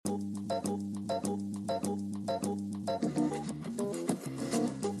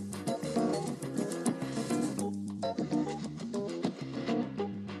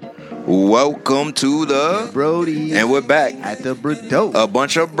Welcome to the Brodies. And we're back at the Brodies. A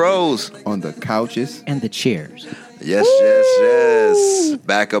bunch of bros On the couches. And the chairs. Yes.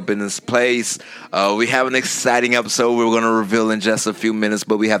 Back up in this place. We have an exciting episode we're going to reveal in just a few minutes,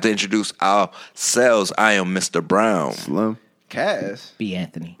 but we have to introduce ourselves. I am Mr. Brown. Slim. Cass. B.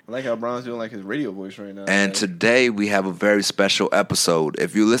 Anthony. I like how Brown's doing like his radio voice right now. And today we have a very special episode.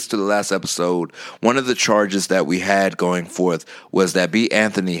 If you listen to the last episode, one of the charges that we had going forth was that B.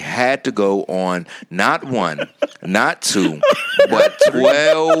 Anthony had to go on not one, not two, but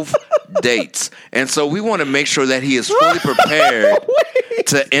 12 dates. And so we want to make sure that he is fully prepared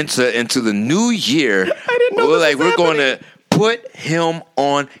to enter into the new year. I didn't know we're going to put him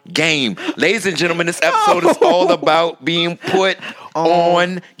on game. Ladies and gentlemen, this episode is all about being put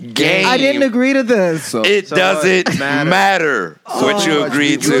on game. I didn't agree to this. It doesn't matter what you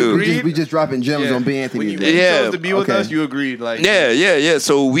agreed to. We just dropping gems on B. Anthony. When you chose to be with us, you agreed. Yeah.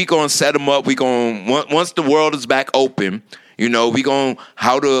 So we gonna set him up. We gonna once the world is back open, we gonna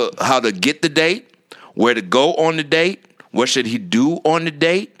how to get the date, where to go on the date. What should he do on the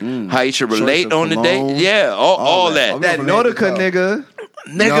date? How he should relate on the date? Yeah, all that. That Nautica nigga.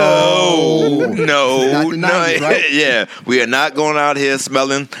 No. 90s, right? Yeah, we are not going out here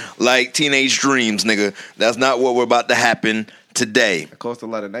smelling like teenage dreams, nigga. That's not what we're about to happen today. It caused a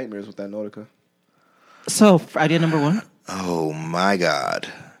lot of nightmares with that Nautica. So, idea number one. Oh, my God.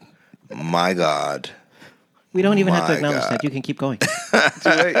 We don't even have to acknowledge that. You can keep going. Too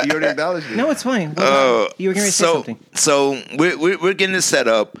late. You already acknowledged it. No, it's fine. You were going to say something. So we're getting this set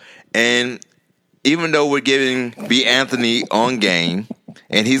up, and even though we're giving B. Anthony on game,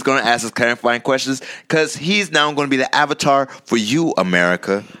 and he's going to ask us clarifying questions, because he's now going to be the avatar for you,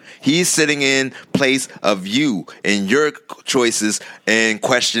 America. He's sitting in place of you and your choices and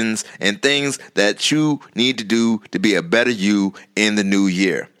questions and things that you need to do to be a better you in the new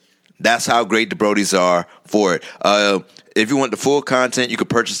year. That's how great the Brodies are for it. If you want the full content, you can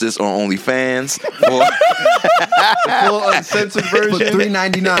purchase this on OnlyFans. The full uncensored version. For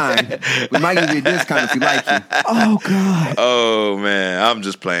 $3.99. We might give you a discount if you like it. Oh, God. Oh, man. I'm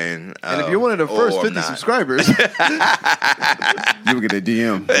just playing. And if you're one of the first 50 subscribers, You will get a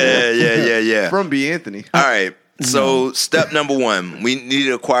DM. Yeah. from B. Anthony. All right. So step number one, we need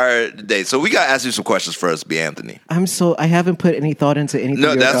to acquire the date. So we got to ask you some questions first, B. Anthony. I haven't put any thought into anything.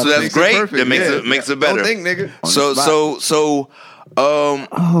 No, that's great. Perfect. That makes it better. Don't think, nigga.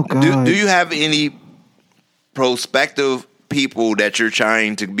 Oh, God. Do you have any prospective people that you're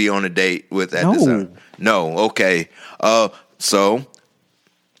trying to be on a date with at this time? No. Okay. So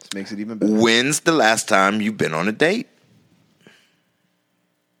This makes it even better. when's the last time you've been on a date?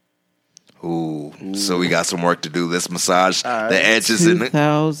 Ooh. So we got some work to do. Let's massage All right. the edges in it.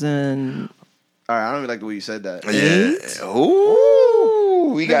 2000. All right, I don't even like the way you said that. Yeah.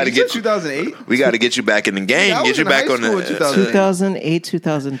 Ooh. We got to get you. 2008. We got to get you back in the game. Yeah, I Get was you in back high on school the. in 2008. 2008,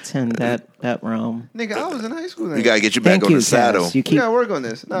 2010, that realm. Nigga, I was in high school then. We got to get you back Thank on you, the saddle. Cass. You We keep. gotta work on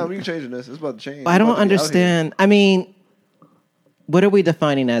this. No, we can change this. It's about to change. I don't It's about to be out understand. I mean, what are we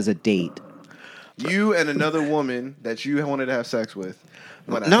defining as a date? here. You and another woman that you wanted to have sex with.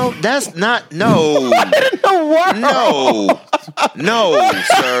 No, that's not. No. What? No,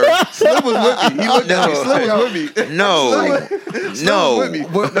 sir. Slim was with me. He looked at me. Slim was with me. No. With me.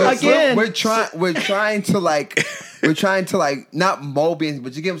 Again. We're trying to not mold beings,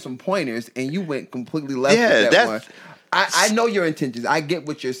 but you give him some pointers, and you went completely left with that one. I know your intentions. I get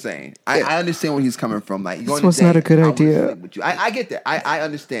what you're saying. I understand where he's coming from. Like, This was not a good idea. I get that. I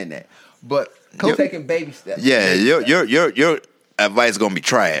understand that. But taking baby steps. Yeah, your advice is gonna be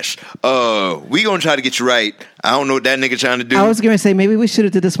trash. We gonna try to get you right. I don't know what that nigga trying to do. I was going to say, maybe we should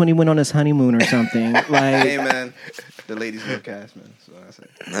have did this when he went on his honeymoon or something. Hey, Like, man. The ladies love Cass, man. So I say.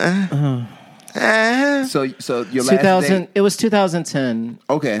 So your last 2000. date. It was 2010.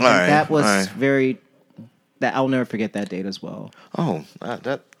 Okay. All right. That was all right. very. That I'll never forget that date as well. Oh,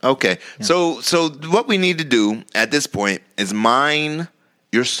 that okay. Yeah. So what we need to do at this point is mine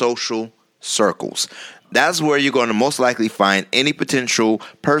your social circles. That's where you're going to most likely find any potential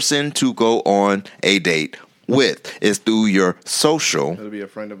person to go on a date with. Is through your social It'll be a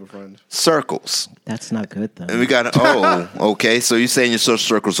friend of a friend. circles. That's not good though. And we got to. Okay. So you're saying your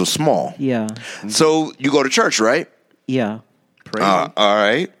social circles are small. Yeah. So you go to church, right? Yeah. All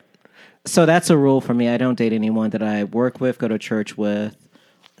right. So that's a rule for me. I don't date anyone that I work with, go to church with,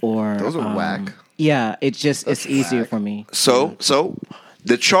 or Those are whack. Yeah, it's easier for me. So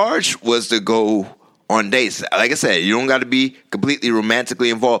the charge was to go on dates. Like I said, you don't got to be completely romantically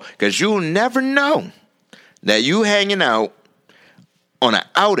involved because you'll never know that you hanging out on an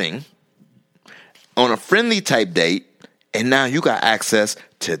outing, on a friendly type date, and now you got access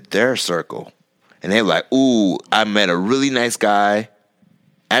to their circle. And they're like, ooh, I met a really nice guy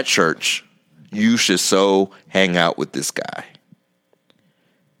at church. You should so hang out with this guy.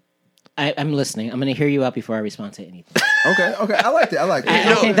 I'm listening. I'm going to hear you out before I respond to anything. Okay. I like that.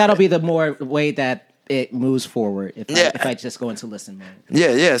 I think that'll be the more way that it moves forward if I just go into listen mode.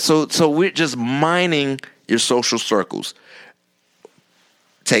 Yeah. So we're just mining your social circles.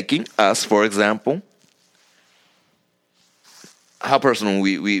 Taking us, for example. How personal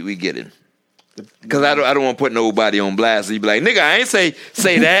we getting? Because I don't want to put nobody on blast. So you be like, nigga, I ain't say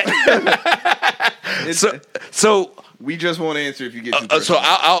that. So we just won't answer if you get too personal. So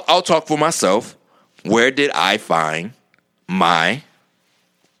I'll talk for myself. Where did I find my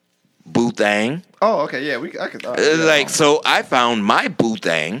boo thing? Oh, okay, yeah, I could. So I found my boo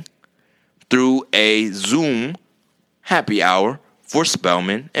thing through a Zoom happy hour for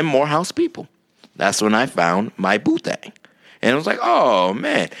Spelman and Morehouse people. That's when I found my boo thing. And I was like, oh,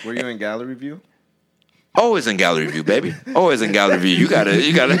 man. Were you in gallery view? Always in gallery view, baby. Always in gallery view. You gotta.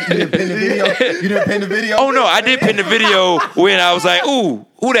 You didn't pin the video? You didn't pin the video? Oh, no, I did pin the video when I was like, ooh,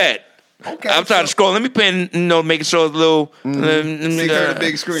 who that? Okay. I'm trying to scroll. Let me pin, making sure it's a little. See her on the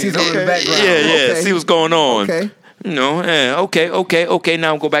big screen. See her in the background. Yeah. Okay. See what's going on. Okay. Okay.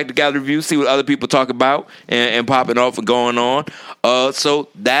 Now go back to gallery view, see what other people talk about and popping off and going on. So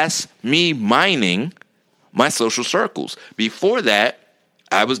that's me mining my social circles. Before that,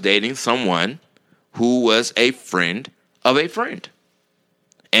 I was dating someone who was a friend of a friend.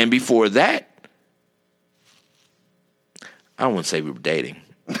 And before that, I don't want to say we were dating.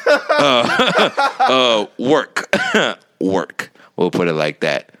 Work. We'll put it like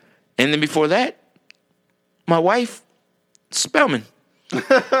that. And then before that, my wife, Spelman.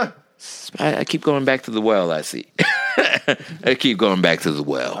 I keep going back to the well, I see. I keep going back to the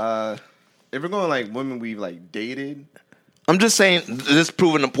well. If we're going like women we've like dated. I'm just saying, this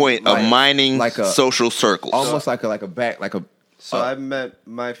proving the point of mining like social circles. Almost like a. So I met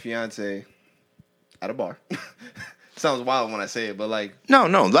my fiance at a bar. Sounds wild when I say it, but like no,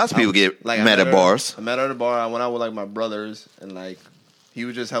 lots of people get met at bars. I met her at a bar. I went out with like my brothers, and like he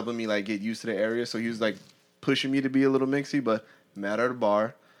was just helping me like get used to the area. So he was like pushing me to be a little mixy. But met her at a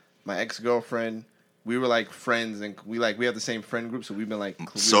bar. My ex-girlfriend, we were like friends, and we have the same friend group. So we've been like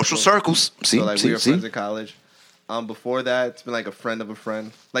social circles. We were friends in college. Before that, it's been like a friend of a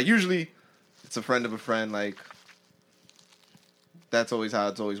friend. Like usually, it's a friend of a friend. Like that's always how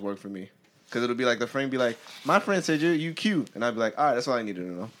it's always worked for me. Because it'll be like the friend be like, my friend said you cute, and I'd be like, all right, that's all I needed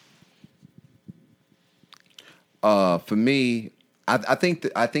to know. For me, I think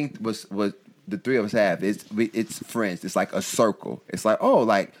what the three of us have is it's friends. It's like a circle. It's like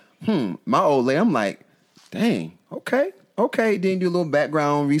my old lady. I'm like, dang, okay. Then do a little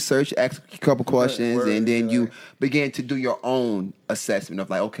background research, ask a couple questions, and then you begin to do your own assessment of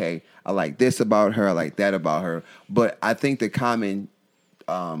like, okay, I like this about her, I like that about her. But I think the common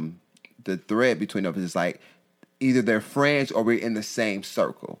the thread between us is like either they're friends or we're in the same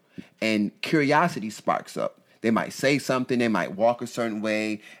circle, and curiosity sparks up. They might say something, they might walk a certain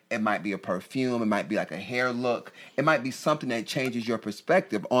way, it might be a perfume, it might be like a hair look, it might be something that changes your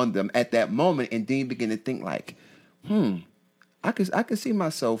perspective on them at that moment, and then you begin to think like, I could see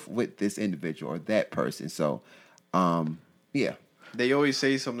myself with this individual or that person. So yeah. They always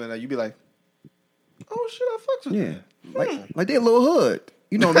say something that you be like, oh shit, I fucked with them. Like they a little hood.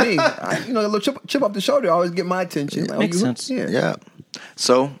 You know me. A little chip up the shoulder always get my attention. Like, makes sense. Yeah.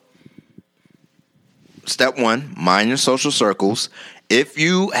 So, step 1, mind your social circles. If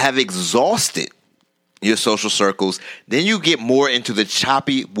you have exhausted your social circles, then you get more into the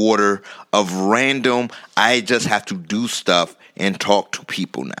choppy water of random, I just have to do stuff and talk to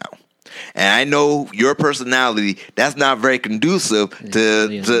people now. And I know your personality, that's not very conducive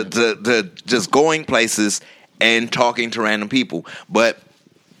to just going places and talking to random people. But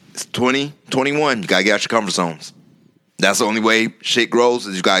it's 2021. You gotta get out your comfort zones. That's the only way shit grows,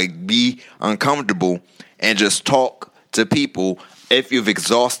 is you gotta be uncomfortable and just talk to people if you've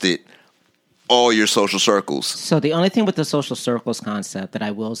exhausted all your social circles. So the only thing with the social circles concept that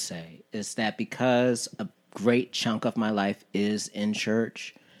I will say is that because a great chunk of my life is in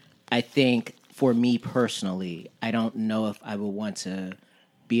church, I think for me personally, I don't know if I would want to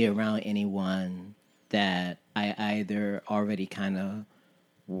be around anyone that I either already kind of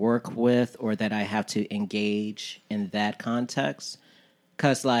work with or that I have to engage in that context.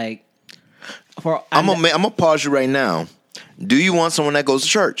 Because like, I'm gonna pause you right now. Do you want someone that goes to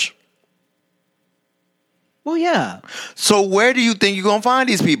church? Well, yeah. So where do you think you're gonna find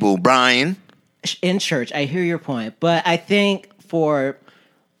these people, Brian? In church. I hear your point, but I think for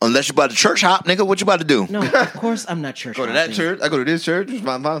unless you're about to church hop, nigga, what you about to do? No, of course I'm not church. Go to that church. I go to this church.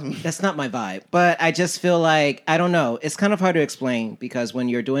 That's not my vibe. But I just feel like I don't know. It's kind of hard to explain because when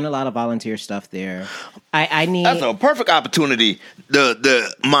you're doing a lot of volunteer stuff there, I need. That's a perfect opportunity.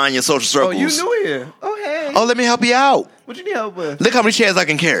 The mind your social circles. Oh, you new here? Oh, hey. Oh, let me help you out. What you need help with? Look how many chairs I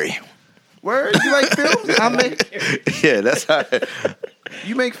can carry. Word? You like films? I make. Yeah, that's how.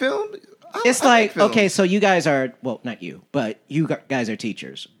 You make film? It's like, okay, so you guys are, well, not you, but you guys are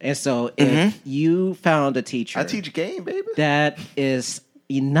teachers. And so if you found a teacher. I teach game, baby. That is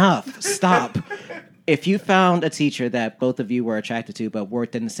enough. Stop. If you found a teacher that both of you were attracted to but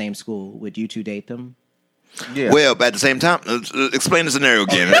worked in the same school, would you two date them? Yeah. Well, at the same time, explain the scenario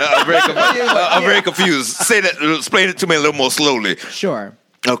again. I'm very confused. Say that. Explain it to me a little more slowly. Sure.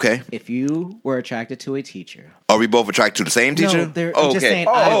 Okay. If you were attracted to a teacher, are we both attracted to the same teacher? No, I'm just saying.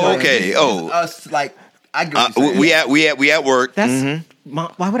 Okay. Us like I get what we at work. That's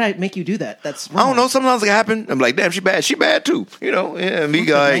why would I make you do that? That's wrong. I don't know. Sometimes it happen. I'm like, damn, she bad. She bad too. You know. Yeah. Me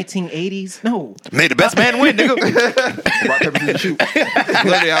guy. 1980s. No. May the best man win, nigga. Rock paper scissors shoot.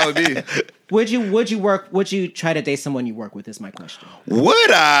 Literally how it be. Would you try to date someone you work with? Is my question.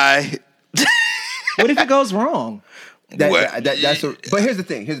 Would I? What if it goes wrong? But here's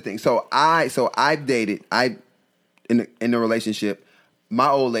the thing. So I've dated. In a relationship, my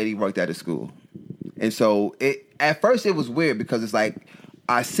old lady worked at a school, and so at first it was weird because it's like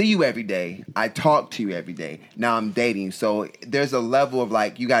I see you every day, I talk to you every day. Now I'm dating, so there's a level of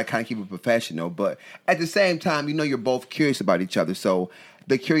like you gotta kind of keep it professional, but at the same time, you're both curious about each other, so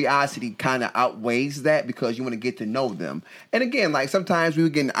the curiosity kind of outweighs that because you want to get to know them. And again, like sometimes we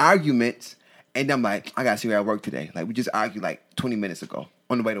would get in arguments. And I'm like, I gotta see her at work today. Like we just argued like 20 minutes ago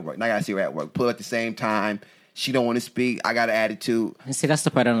on the way to work. And I gotta see her at work. Pull at the same time. She don't want to speak. I got an attitude. And see, that's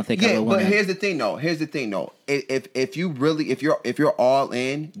the part I don't think I would want. But here's the thing though. If you're all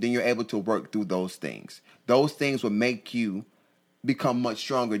in, then you're able to work through those things. Those things will make you become much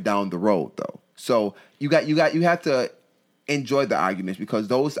stronger down the road though. So you have to enjoy the arguments because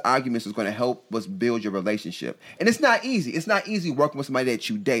those arguments is going to help us build your relationship. And it's not easy. It's not easy working with somebody that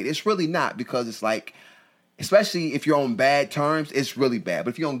you date. It's really not because it's like, especially if you're on bad terms, it's really bad. But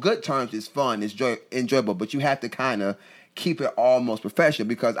if you're on good terms, it's fun, it's enjoyable. But you have to kind of keep it almost professional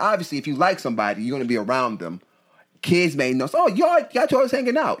because obviously if you like somebody, you're going to be around them. Kids may know, oh, y'all two always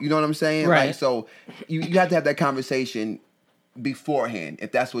hanging out. You know what I'm saying? Right. Like, so you have to have that conversation beforehand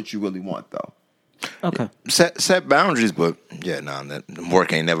if that's what you really want though. Okay. Set boundaries, but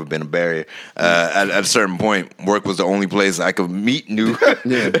work ain't never been a barrier. At a certain point, work was the only place I could meet new people.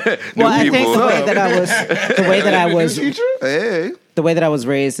 I think the way that I was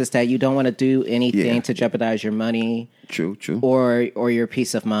raised is that you don't want to do anything to jeopardize your money, true, or your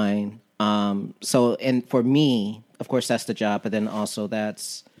peace of mind. So, and for me, of course, that's the job, but then also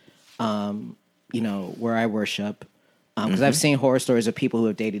that's, where I worship. Because I've seen horror stories of people who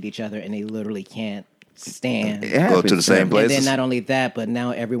have dated each other and they literally can't stand go to the same places. And then not only that, but now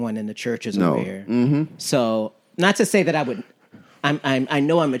everyone in the church is aware. So not to say that I would. I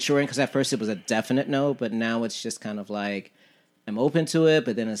know I'm maturing because at first it was a definite no, but now it's just kind of like I'm open to it.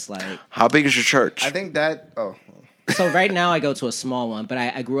 But then it's like, how big is your church? I think that. Oh. So right now I go to a small one, but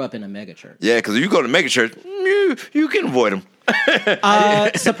I grew up in a mega church. Yeah, because if you go to mega church, you can avoid them.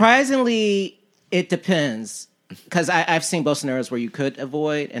 Surprisingly, it depends. Because I've seen both scenarios where you could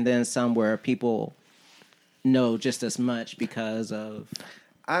avoid, and then some where people know just as much because of.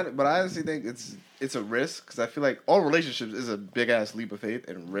 But I honestly think it's a risk because I feel like all relationships is a big ass leap of faith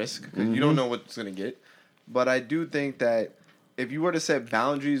and risk because you don't know what's gonna get. But I do think that if you were to set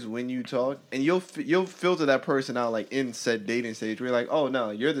boundaries when you talk, and you'll filter that person out like in said dating stage, where you're like, oh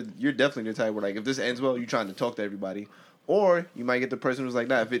no, you're definitely the type where like if this ends well, you're trying to talk to everybody. Or you might get the person who's like,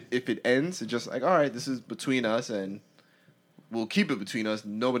 nah, if it ends, it's just like, all right, this is between us and we'll keep it between us.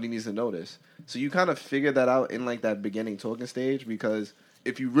 Nobody needs to know this. So you kind of figure that out in like that beginning talking stage because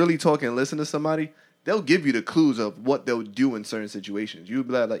if you really talk and listen to somebody, they'll give you the clues of what they'll do in certain situations. You'll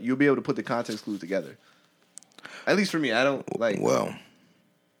be able to put the context clues together. At least for me, I don't like. Well,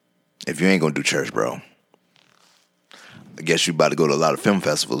 if you ain't gonna do church, bro, I guess you about to go to a lot of film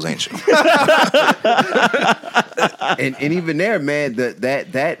festivals, ain't you? and even there, man, that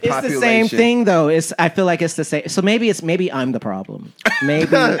it's population. The same thing though. I feel like it's the same. So maybe I'm the problem.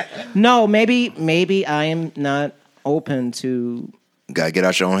 Maybe maybe I am not open to. Gotta get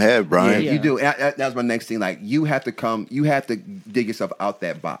out your own head, Brian. Yeah, you do. That was my next thing. Like you have to dig yourself out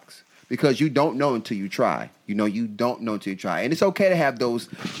that box because you don't know until you try. You don't know until you try. And it's okay to have those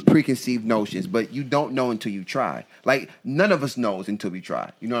preconceived notions, but you don't know until you try. Like, none of us knows until we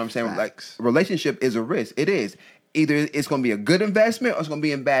try. You know what I'm saying? Facts. Like, a relationship is a risk. It is. Either it's going to be a good investment or it's going to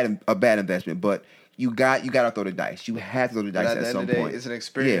be a bad investment. But you got to throw the dice. You have to throw the dice at some point. At the end of the day, it's an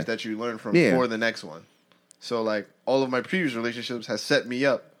experience that you learn from for the next one. So, like, all of my previous relationships has set me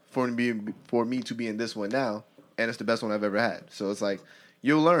up for me to be in this one now, and it's the best one I've ever had. So it's like,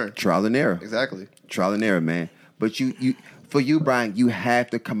 you'll learn. Trial and error. Exactly. Trial and error, man. But for you, Brian, you have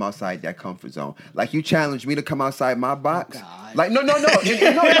to come outside that comfort zone. Like, you challenged me to come outside my box. Like, no.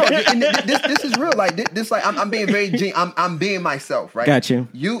 This is real. Like, this like, I'm being very, I'm being myself, right? Got you.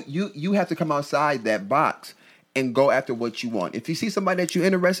 You have to come outside that box and go after what you want. If you see somebody that you're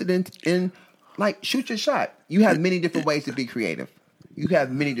interested in, like, shoot your shot. You have many different ways to be creative. You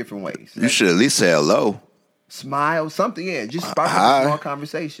have many different ways. You should at least say hello. Smile, something, just spark a small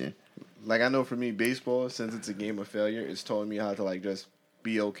conversation. Like, I know for me, baseball, since it's a game of failure, it's taught me how to, like, just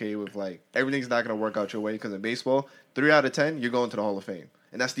be okay with, like, everything's not going to work out your way. Because in baseball, 3 out of 10, you're going to the Hall of Fame.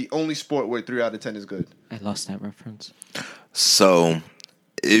 And that's the only sport where 3 out of 10 is good. I lost that reference. So,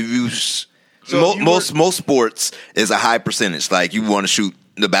 most sports is a high percentage. Like, you want to shoot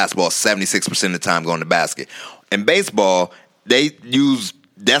the basketball 76% of the time going to basket. In baseball, they use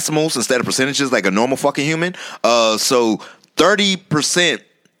decimals instead of percentages like a normal fucking human. So 30%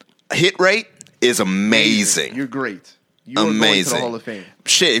 hit rate is amazing. You're great. You're going to the Hall of Fame.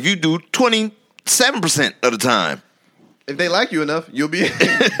 Shit, if you do 27% of the time. If they like you enough, you'll be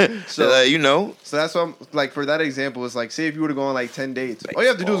So So that's why I'm like, for that example, it's like, say if you were to go on like 10 dates, all you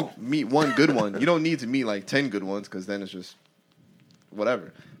have to do is meet one good one. You don't need to meet like 10 good ones, because then it's just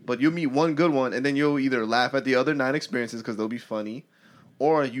whatever. But you'll meet one good one, and then you'll either laugh at the other 9 experiences because they'll be funny,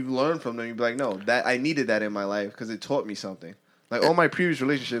 or you learn from them. You'll be like, no, that I needed that in my life because it taught me something. Like, all my previous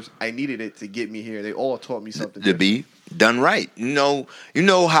relationships, I needed it to get me here. They all taught me something to be done right. You know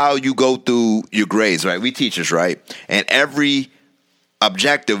how you go through your grades, right? We teachers, right? And every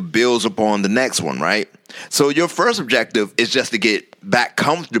objective builds upon the next one, right? So your first objective is just to get back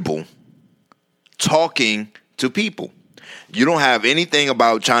comfortable talking to people. You don't have anything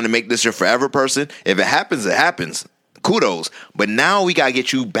about trying to make this your forever person. If it happens, it happens. Kudos. But now we got to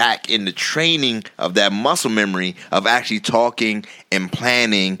get you back in the training of that muscle memory of actually talking and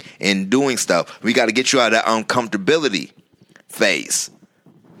planning and doing stuff. We got to get you out of that uncomfortability phase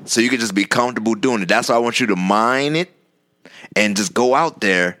so you can just be comfortable doing it. That's why I want you to mind it and just go out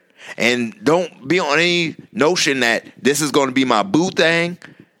there and don't be on any notion that this is going to be my boo thing.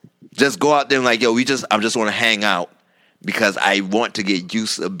 Just go out there and like, yo, I just want to hang out because I want to get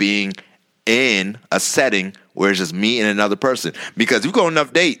used to being in a setting where it's just me and another person. Because you go on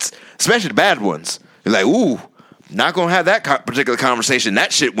enough dates, especially the bad ones, you're like, ooh, not going to have that particular conversation.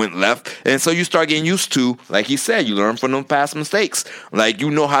 That shit went left. And so you start getting used to, like he said, you learn from them past mistakes. Like,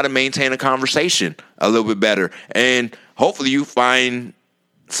 you know how to maintain a conversation a little bit better. And hopefully you find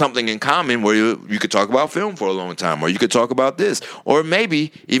something in common where you could talk about film for a long time, or you could talk about this, or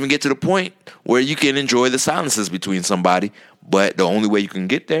maybe even get to the point where you can enjoy the silences between somebody. But the only way you can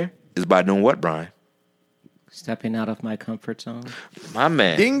get there is by doing what, Brian? Stepping out of my comfort zone. My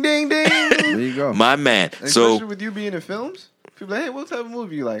man. Ding, ding, ding. There you go. My man. And so, especially with you being in films, people like, hey, what type of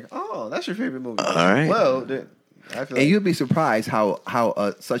movie you like? Oh, that's your favorite movie. All right. Well, then, I feel and you'd be surprised how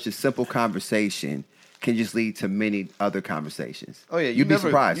such a simple conversation can just lead to many other conversations. Oh yeah, you'd be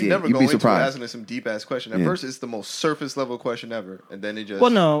surprised. You'd be surprised. Asking some deep ass question. At first, it's the most surface level question ever, and then it just.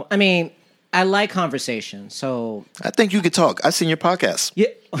 Well, no, I mean, I like conversation, so I think you could talk. I've seen your podcast. yeah,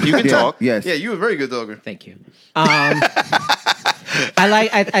 You can talk. Yes. Yeah, you a very good dogger. Thank you. I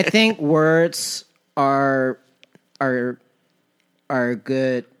think words are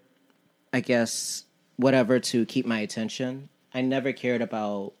good, I guess, whatever, to keep my attention. I never cared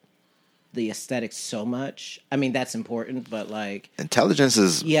about the aesthetics so much. I mean, that's important, but like, intelligence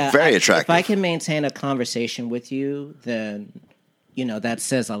is very attractive. If I can maintain a conversation with you, then that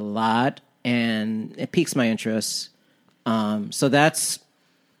says a lot, and it piques my interest. So that's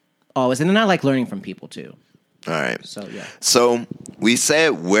always, and then I like learning from people too. All right. So yeah. So we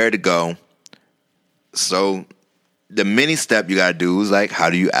said where to go. So the mini step you gotta do is like, how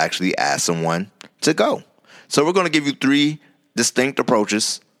do you actually ask someone to go? So we're gonna give you 3 distinct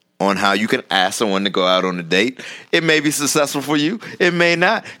approaches on how you can ask someone to go out on a date. It may be successful for you. It may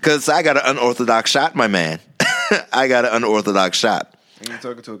not, because I got an unorthodox shot, my man. I got an unorthodox shot. And you're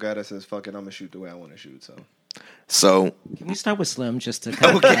talking to a guy that says, fuck it, I'm going to shoot the way I want to shoot, So can we start with Slim just to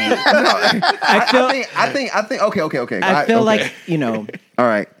kind of I think. Okay. I feel like, All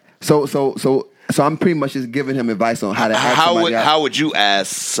right. So So I'm pretty much just giving him advice on how to ask somebody out. How would you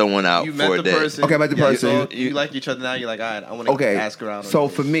ask someone out You for met a the date? person. Okay, I met the person. You like each other now. You're like, all right, I want to ask her out. So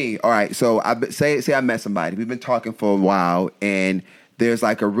for me, all right. So say I met somebody. We've been talking for a while, and there's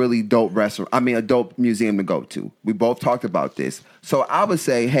like a really dope restaurant. I mean, a dope museum to go to. We both talked about this. So I would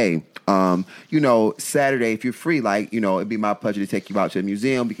say, hey, Saturday, if you're free, it'd be my pleasure to take you out to the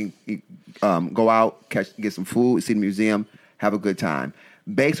museum. We can go out, get some food, see the museum, have a good time.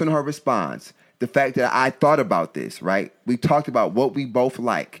 Based on her response, the fact that I thought about this, right? We talked about what we both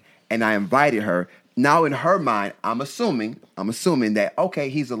like, and I invited her. Now in her mind, I'm assuming that, okay,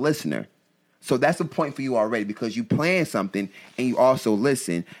 he's a listener. So that's a point for you already because you plan something and you also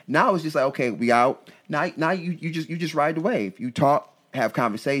listen. Now it's just like, okay, we out. Now you just ride the wave. You talk, have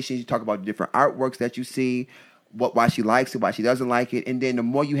conversations, you talk about the different artworks that you see, why she likes it, why she doesn't like it. And then the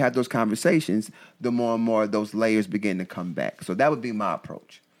more you have those conversations, the more and more those layers begin to come back. So that would be my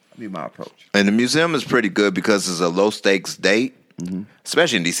approach. And the museum is pretty good because it's a low stakes date,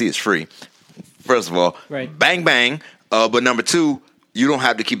 especially in DC. It's free. First of all, right. Bang bang. But number two, you don't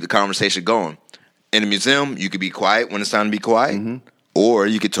have to keep the conversation going. In the museum, you could be quiet when it's time to be quiet, or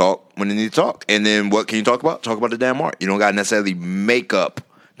you could talk when you need to talk. And then what can you talk about? Talk about the damn art. You don't got to necessarily make up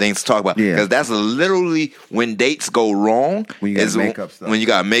things to talk about because that's literally when dates go wrong. When you got make up stuff. When you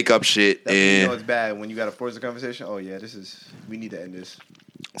got make up shit, That's and when you know it's bad when you got to force the conversation. Oh yeah, we need to end this.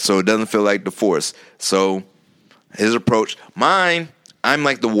 So it doesn't feel like the force. So his approach, mine, I'm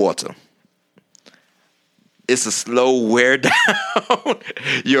like the water. It's a slow wear down.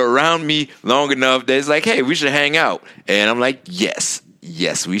 You're around me long enough that it's like, hey, we should hang out. And I'm like, yes,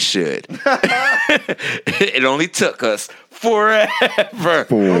 we should. It only took us forever.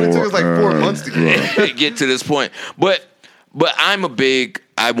 It only took us like 4 months to get to this point. But I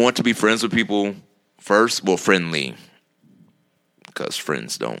want to be friends with people first. Well, friendly. Because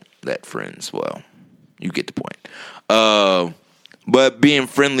friends don't let friends. Well, you get the point. But being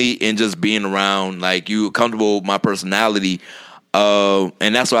friendly and just being around, like you comfortable with my personality,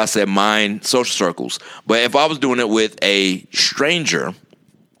 and that's why I said mine social circles. But if I was doing it with a stranger,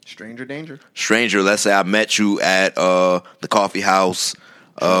 let's say I met you at the coffee house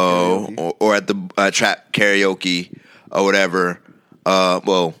or at the trap karaoke or whatever.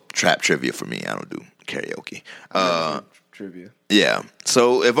 Trap trivia for me. I don't do karaoke. Trivia. Yeah.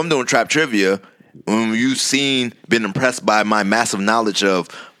 So if I'm doing trap trivia, when you've been impressed by my massive knowledge of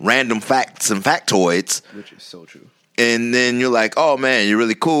random facts and factoids, which is so true, and then you're like, oh man, you're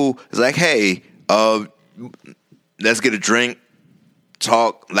really cool. It's like, hey, let's get a drink,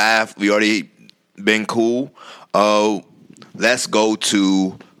 talk, laugh. We already been cool. Let's go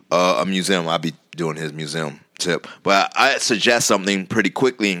to a museum. I'll be doing his museum tip, but I suggest something pretty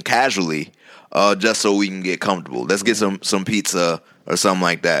quickly and casually, just so we can get comfortable. Let's get some pizza or something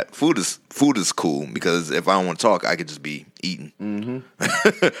like that. Food is cool because if I don't want to talk, I could just be eating.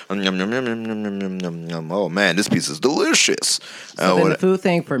 Oh man, this pizza is delicious. So then the food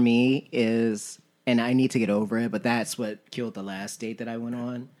thing for me is, and I need to get over it, but that's what killed the last date that I went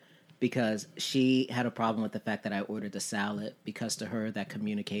on because she had a problem with the fact that I ordered the salad because to her that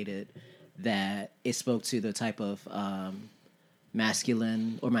communicated that it spoke to the type of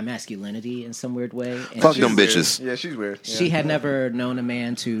masculine or my masculinity in some weird way. And fuck them bitches. Yeah, she's weird. Yeah. She had never known a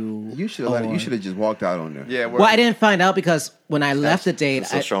man to. You should have just walked out on her. Yeah. Well, I didn't find out because when I left the date,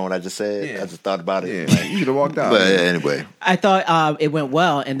 so strong what I just said. Yeah. I just thought about it. Yeah, you should have walked out. But anyway, I thought it went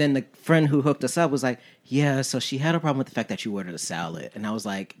well, and then the friend who hooked us up was like, "Yeah, so she had a problem with the fact that you ordered a salad," and I was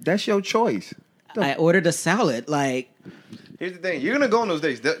like, "That's your choice." I ordered a salad, like. Here's the thing: you're gonna go on those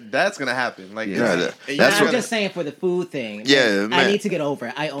dates. That's gonna happen. Like, that's I'm just saying for the food thing. Yeah, I need to get over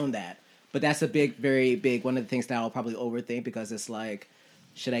it. I own that, but that's a big, very big one of the things that I'll probably overthink because it's like,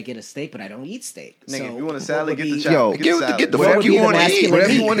 should I get a steak? But I don't eat steak. Nigga, so if you want a salad, get the Yo, salad. Get the fuck you want to eat.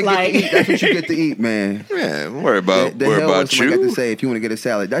 Whatever you want to get to eat, that's what you get to eat, man. Yeah, worry about the worry hell about somebody got you. to say if you want to get a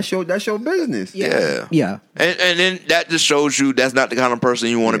salad, that's your business. Yeah. And then that just shows you that's not the kind of person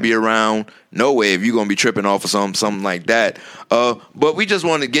you want to be around. No way if you're gonna be tripping off of something like that. But we just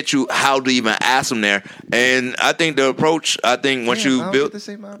want to get you how to even ask them there. And I think the approach. Once you build.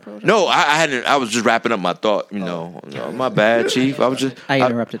 No, I hadn't. I was just wrapping up my thought. You know, my bad, Chief. I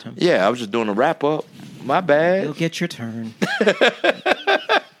interrupted him. Yeah, I was just doing a wrap up. My bad. You'll get your turn.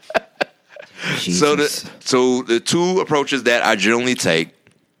 So the two approaches that I generally take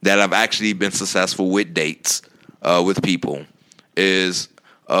that I've actually been successful with dates with people is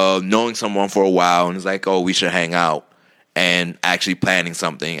knowing someone for a while and it's like, oh, we should hang out and actually planning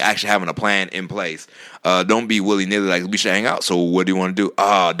something, actually having a plan in place. Don't be willy-nilly like, we should hang out. So what do you want to do?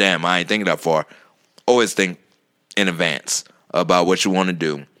 Oh, damn, I ain't thinking that far. Always think in advance about what you want to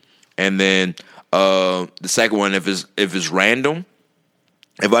do. And then The second one, if it's random,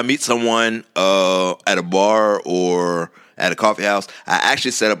 if I meet someone at a bar or at a coffee house, I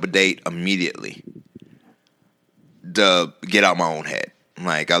actually set up a date immediately to get out my own head.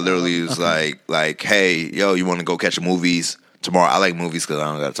 Like I literally was like, hey, yo, you want to go catch the movies tomorrow? I like movies because I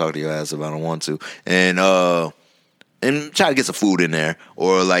don't got to talk to your ass if I don't want to, and try to get some food in there.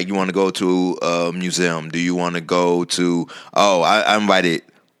 Or like, you want to go to a museum? Do you want to go to? Oh, I invited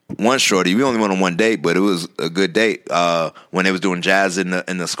one shorty. We only went on one date, but it was a good date. When they was doing jazz in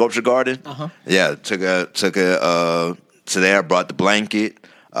the sculpture garden. Yeah, took her to there. Brought the blanket.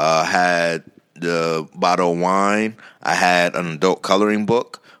 Had the bottle of wine. I had an adult coloring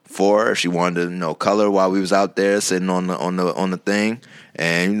book for her. She wanted to color while we was out there sitting on the thing,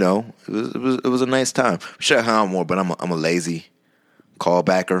 and it was a nice time. Should have hung out more, but I'm a lazy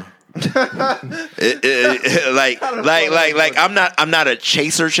callbacker. I'm not a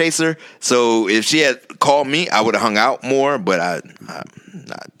chaser. So if she had called me, I would have hung out more. But I'm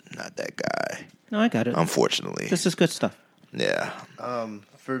not that guy. No, I got it. Unfortunately, this is good stuff. Yeah.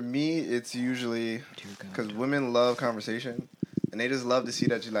 For me, it's usually because women love conversation, and they just love to see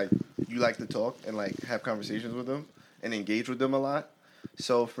that you like to talk and like have conversations with them and engage with them a lot.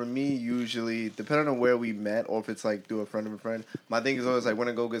 So for me, usually, depending on where we met or if it's like through a friend of a friend, my thing is always like want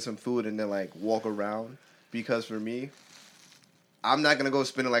to go get some food and then like walk around, because for me, I'm not gonna go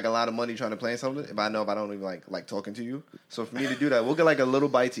spending like a lot of money trying to plan something if I don't even like talking to you. So for me to do that, we'll get like a little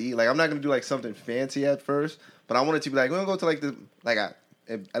bite to eat. Like I'm not gonna do like something fancy at first, but I want it to be like we're gonna go to like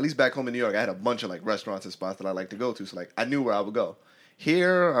at least back home in New York, I had a bunch of like restaurants and spots that I like to go to. So like I knew where I would go.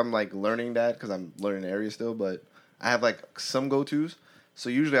 Here, I'm like learning that because I'm learning the area still, but I have like some go-tos. So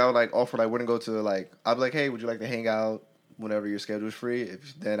usually I would like offer like we're gonna go to like I'd be like, hey, would you like to hang out whenever your schedule is free?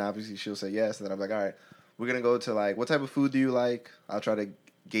 If then obviously she'll say yes, and then I'm like, all right, we're gonna go to like what type of food do you like? I'll try to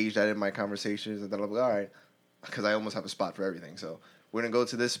gauge that in my conversations, and then I'll be like, all right, because I almost have a spot for everything. So we're gonna go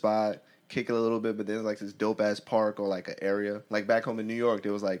to this spot, kick it a little bit, but then like this dope ass park or like an area. Like back home in New York,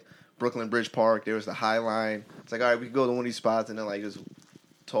 there was like Brooklyn Bridge Park. There was the High Line. It's like, all right, we can go to one of these spots and then like just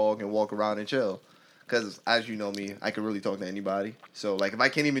talk and walk around and chill. Because as you know me, I can really talk to anybody. So like if I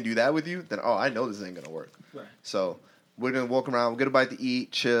can't even do that with you, then I know this ain't gonna work. Right. So we're gonna walk around, we'll get a bite to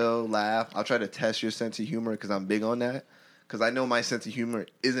eat, chill, laugh. I'll try to test your sense of humor because I'm big on that. Because I know my sense of humor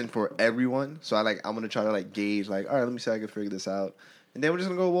isn't for everyone. So I'm gonna try to like gauge like, all right, let me see if I can figure this out. And then we're just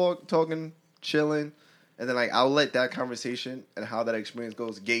gonna go walk, talking, chilling, and then like I'll let that conversation and how that experience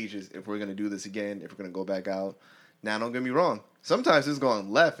goes gauges if we're gonna do this again, if we're gonna go back out. Now, don't get me wrong. Sometimes it's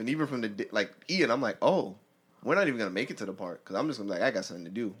going left, and even from the like Ian, I'm like, oh, we're not even gonna make it to the park because I'm just gonna be like, I got something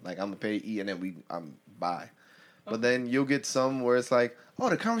to do. Like I'm gonna pay E, and then I'm bye. But then you'll get some where it's like, oh,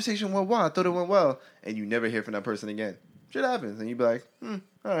 the conversation went well. I thought it went well, and you never hear from that person again. Shit happens, and you be like, all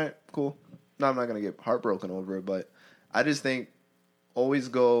right, cool. No, I'm not gonna get heartbroken over it, but I just think always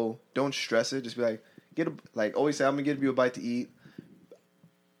go. Don't stress it. Just be like, always say I'm gonna give you a bite to eat,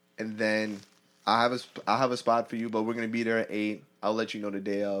 and then I'll have a spot for you, but we're gonna be there at 8. I'll let you know the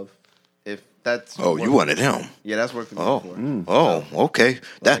day of. If that's you wanted him. Yeah, that's worked for me before. Okay.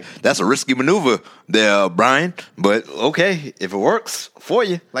 That's a risky maneuver there, Brian. But okay, if it works for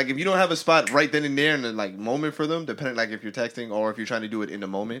you. Like if you don't have a spot right then and there in the like moment for them, depending like if you're texting or if you're trying to do it in the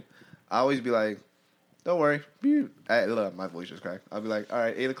moment, I always be like, don't worry. My voice just cracked. I'll be like, all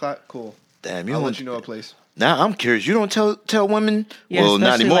right, 8 o'clock, cool. Damn, I'll let you know a place. Now I'm curious. You don't tell women. Yeah, well,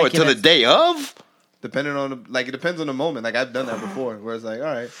 not anymore. Like, till the day of. Depending on it depends on the moment. Like I've done that before, where it's like, all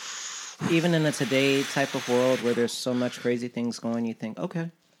right. Even in a today type of world where there's so much crazy things going, you think, okay.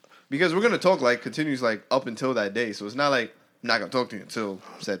 Because we're gonna talk like continues like up until that day, so it's not like I'm not gonna talk to you until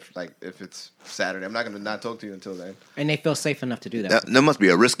like if it's Saturday, I'm not gonna not talk to you until then. And they feel safe enough to do that. That must be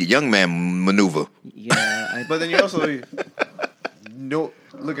a risky young man maneuver. Yeah, but then you also no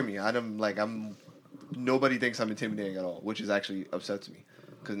look at me. I'm nobody thinks I'm intimidating at all, which is actually upsets me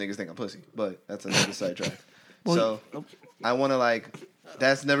because niggas think I'm pussy. But that's another sidetrack. So I want to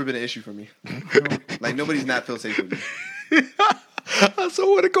that's never been an issue for me. Like nobody's not feel safe with me. I so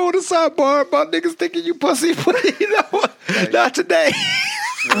want to go on the sidebar about niggas thinking you pussy, but you know what? Not today.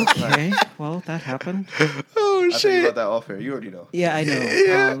 Okay, well that happened. Oh I shit! think about that off air. You already know. Yeah, I know.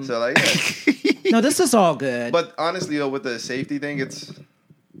 Yeah. So yeah. No, this is all good. But honestly, though, with the safety thing,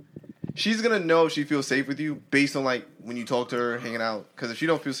 she's gonna know if she feels safe with you based on like when you talk to her, hanging out. Because if she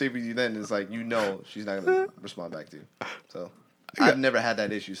don't feel safe with you, then it's like she's not gonna respond back to you. So. I've never had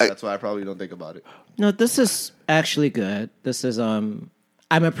that issue, so that's why I probably don't think about it. No, this is actually good. This is I'm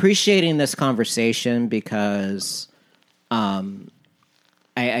appreciating this conversation because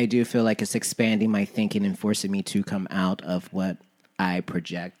I do feel like it's expanding my thinking and forcing me to come out of what I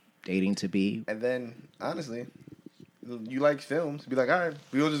project dating to be. And then, honestly, you like films. Be like, all right,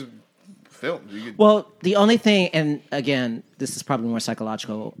 we'll just film. Well, the only thing, and again, this is probably more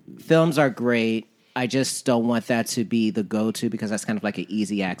psychological. Films are great. I just don't want that to be the go-to because that's kind of like an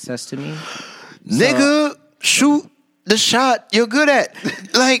easy access to me. Nigga, shoot the shot you're good at.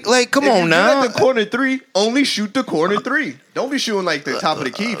 Like, come on now. At the corner three, only shoot the corner three. Don't be shooting like the top of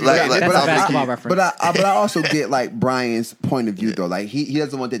the key. That's a basketball reference. But I also get like Brian's point of view though. Like he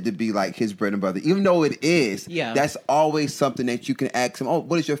doesn't want that to be like his bread and butter, even though it is. Yeah, that's always something that you can ask him. Oh,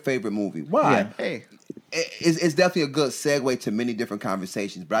 what is your favorite movie? Why? Yeah. Hey. It's definitely a good segue to many different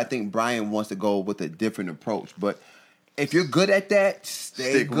conversations, but I think Brian wants to go with a different approach. But if you're good at that,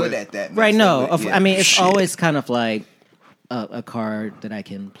 stay good at that. Right, no. I mean, it's always kind of like a card that I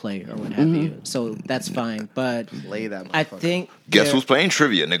can play or what have you. So that's fine. But play that I think... Guess who's playing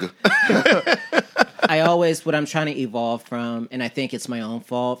trivia, nigga? what I'm trying to evolve from, and I think it's my own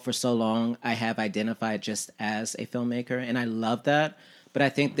fault, for so long, I have identified just as a filmmaker, and I love that. But I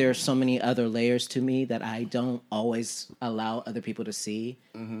think there's so many other layers to me that I don't always allow other people to see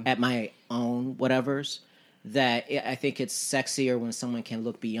at my own whatevers. That I think it's sexier when someone can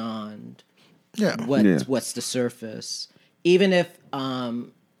look beyond what's the surface. Even if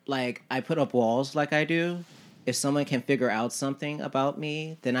like I put up walls like I do, if someone can figure out something about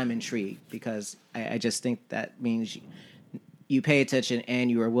me, then I'm intrigued because I just think that means you pay attention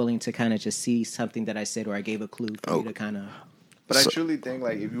and you are willing to kind of just see something that I said or I gave a clue for you to kind of... But I truly think,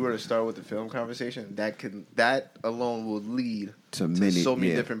 like, if you were to start with the film conversation, that alone will lead to so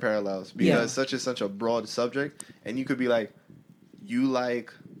many different parallels because such a broad subject, and you could be like, you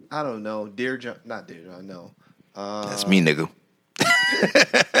like, I don't know, not Dear John, no. That's me, nigga.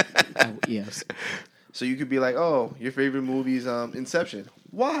 Yes. So you could be like, oh, your favorite movie is Inception.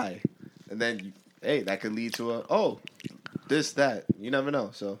 Why? And then, that could lead to this, that. You never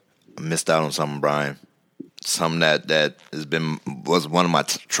know. So I missed out on something, Brian. Something that was one of my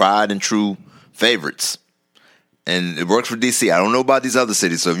tried and true favorites, and it works for DC. I don't know about these other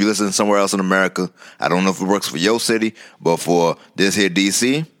cities. So if you listen somewhere else in America, I don't know if it works for your city, but for this here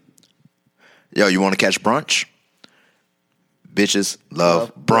DC, yo, you want to catch brunch? Bitches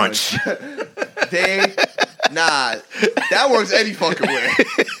love brunch. That works any fucking way.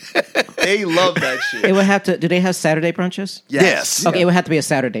 They love that shit. It would have to. Do they have Saturday brunches? Yes. Okay, it would have to be a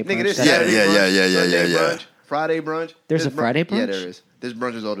Saturday brunch. Nigga, there's Saturday brunch, yeah. Friday brunch. There's a Friday brunch? Yeah, there is. There's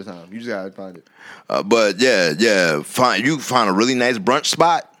brunches all the time. You just gotta find it. But you find a really nice brunch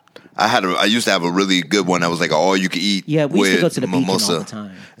spot. I used to have a really good one that was like all you could eat. Yeah, we used to go to the Beacon all the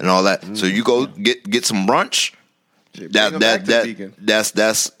time and all that. So you go get some brunch.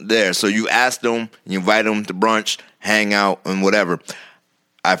 That's there. So you ask them, you invite them to brunch, hang out, and whatever.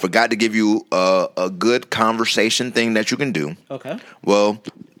 I forgot to give you a good conversation thing that you can do. Okay. Well,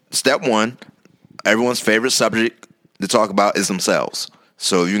 step one, everyone's favorite subject to talk about is themselves.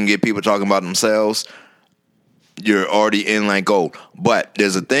 So if you can get people talking about themselves, you're already in like gold. But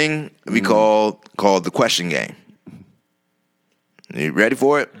there's a thing we call the question game. You ready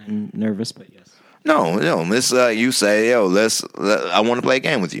for it? I'm nervous, but yes. No. It's you say, yo, I want to play a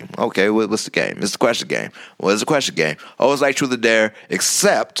game with you. Okay, what's the game? It's the question game. Well, it's the question game. Oh, it's like Truth or Dare,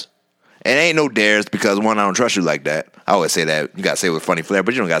 except it ain't no dares because one, I don't trust you like that. I always say that. You gotta say it with funny flair,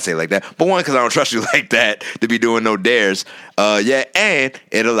 but you don't gotta say it like that. But one, because I don't trust you like that to be doing no dares. And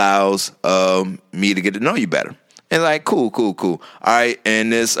it allows me to get to know you better. And like, cool. All right,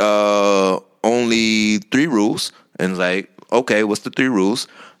 and there's only 3 rules. And it's like, okay, what's the 3 rules?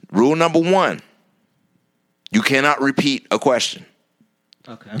 Rule number 1. You cannot repeat a question.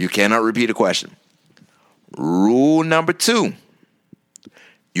 Okay. You cannot repeat a question. Rule number 2.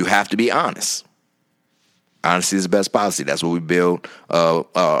 You have to be honest. Honesty is the best policy. That's what we build.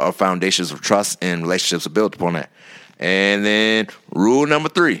 Our foundations of trust and relationships are built upon that. And then rule number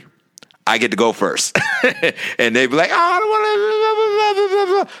 3. I get to go first. And they be like, I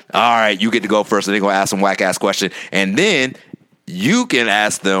don't want to. All right, you get to go first. And they're going to ask some whack-ass question. And then you can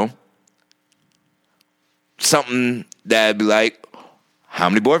ask them something that'd be like, how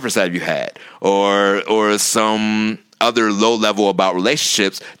many boyfriends have you had? Or some other low level about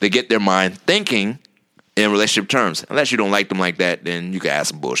relationships to get their mind thinking in relationship terms. Unless you don't like them like that, then you can ask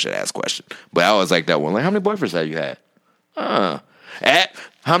some bullshit ass question. But I always like that one. Like, how many boyfriends have you had?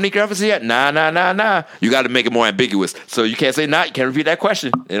 How many girlfriends have you had? Nah. You got to make it more ambiguous. So you can't say nah. You can't repeat that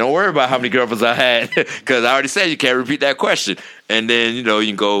question. And don't worry about how many girlfriends I had because I already said you can't repeat that question. And then, you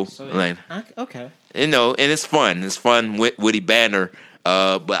can go like, okay. And it's fun. It's fun, witty banter.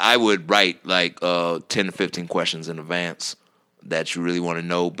 But I would write like 10 to 15 questions in advance that you really want to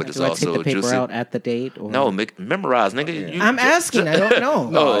know, but it's Do I also take the paper juicy. out at the date? Or? No, memorize, nigga. I'm asking. I don't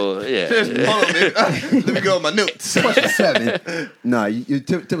know. Oh, yeah. Hold on, let me go with my notes. Question 7. No, you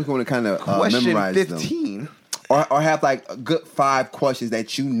typically want to kind of Question memorize 15. them. Or have like a good 5 questions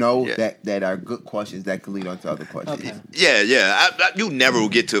that you know Yeah. that are good questions that can lead on to other questions. Okay. Yeah. You never will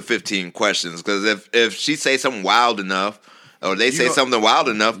get to 15 questions because if she say something wild enough or they say something wild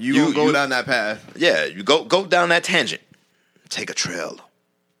enough, You gonna go down that path. Yeah, you go down that tangent. Take a trail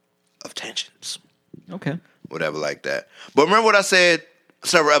of tangents. Okay. Whatever like that. But remember what I said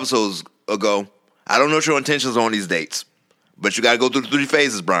several episodes ago? I don't know what your intentions are on these dates, but you got to go through the 3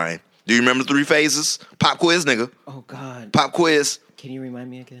 phases, Brian. Do you remember the 3 phases? Pop quiz, nigga. Oh God. Pop quiz. Can you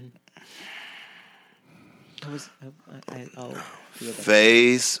remind me again? I'll feel that.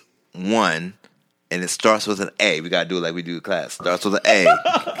 Phase 1, and it starts with an A. We got to do it like we do in class. Starts with an A.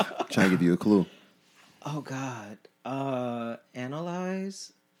 Trying to give you a clue. Oh God.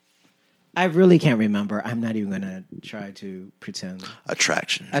 Analyze. I really can't remember. I'm not even gonna try to pretend.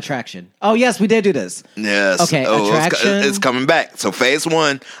 Attraction. Oh yes, we did do this. Yes. Okay. Attraction. It's coming back. So phase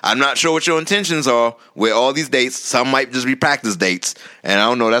 1. I'm not sure what your intentions are with all these dates. Some might just be practice dates, and I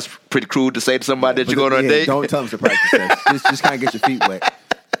don't know. That's pretty crude to say to somebody that you're going on a date. Don't tell them to practice that. Just kind of get your feet wet.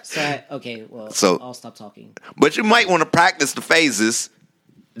 So I'll stop talking. But you might want to practice the phases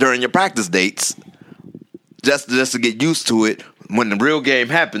during your practice dates, just to get used to it when the real game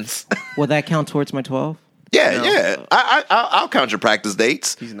happens. Will that count towards my 12? Yeah. I'll count your practice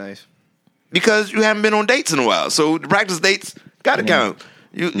dates He's nice. because you haven't been on dates in a while. So the practice dates got to count.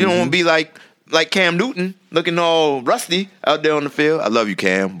 You don't want to be like Cam Newton looking all rusty out there on the field. I love you,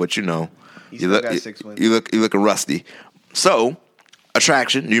 Cam, but you know He still got 6 wins. you looking rusty. So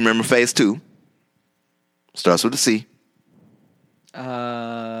attraction. Do you remember phase 2? Starts with a C.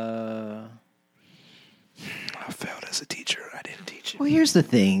 I failed as a teacher. I didn't teach it. Well, here's the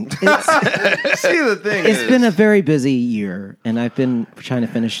thing. See, the thing It's been a very busy year, and I've been trying to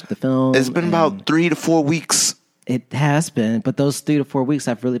finish the film. It's been about 3 to 4 weeks. It has been, but those 3 to 4 weeks,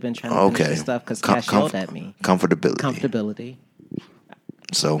 I've really been trying to finish this stuff because Cash yelled at me. Comfortability.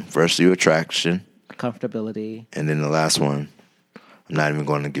 So first you attraction, Comfortability. and then the last one. I'm not even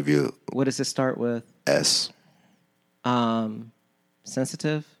going to give you What does it start with? S.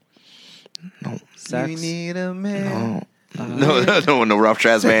 Sensitive. No. Sex. You need a man. No rough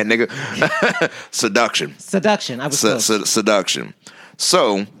trash man, nigga. Seduction. Seduction. I was close. Seduction.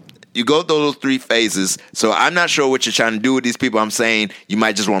 So you go through those 3 phases. So I'm not sure what you're trying to do with these people. I'm saying you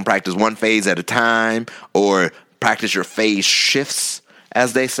might just want to practice one phase at a time, or practice your phase shifts,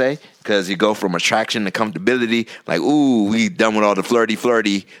 as they say, because you go from attraction to comfortability. Like, ooh, we done with all the flirty.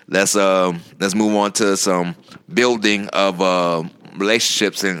 Let's move on to some building of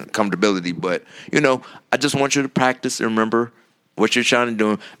relationships and comfortability. But I just want you to practice and remember what you're trying to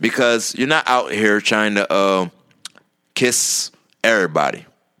do, because you're not out here trying to kiss everybody.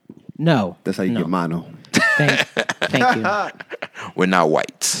 No. That's how you get mono. Thank you. We're not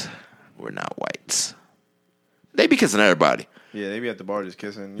white. They be kissing everybody. Yeah, they be at the bar just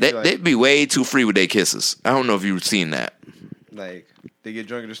kissing. They'd be way too free with their kisses. I don't know if you've seen that. Like, they get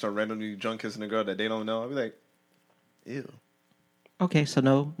drunk and just start randomly drunk kissing a girl that they don't know. I'd be like, ew. Okay, so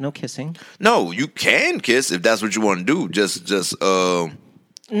no kissing. No, you can kiss if that's what you want to do. Just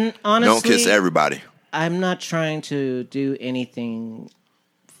Honestly, don't kiss everybody. I'm not trying to do anything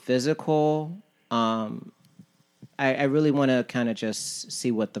physical. I really want to kind of just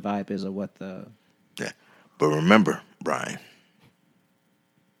see what the vibe is or what the... Yeah. But remember, Brian,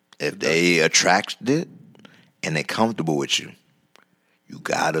 if they attracted and they're comfortable with you, you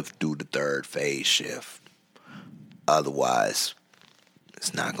got to do the 3rd phase shift. Otherwise,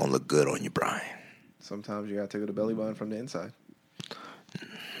 it's not going to look good on you, Brian. Sometimes you got to take the belly button from the inside.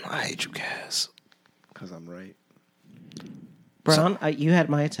 I hate you guys. Because I'm right. Brown, you had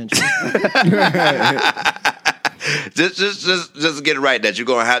my attention. Just get it right that you're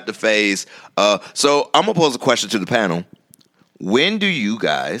going to have to phase. So I'm going to pose a question to the panel. When do you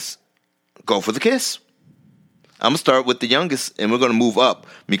guys go for the kiss? I'm going to start with the youngest, and we're going to move up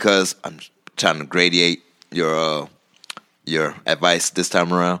because I'm trying to gradiate your advice this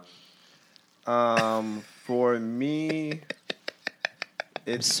time around. For me,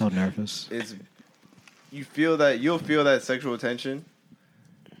 I'm so nervous. You'll feel that sexual tension,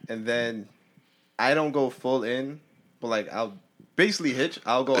 and then I don't go full in, but like I'll basically hitch.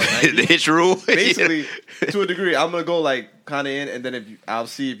 I'll go like 90. The hitch rule. Basically, to a degree, I'm gonna go like kind of in, and then I'll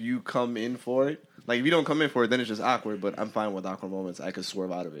see if you come in for it. Like if you don't come in for it, then it's just awkward. But I'm fine with awkward moments. I could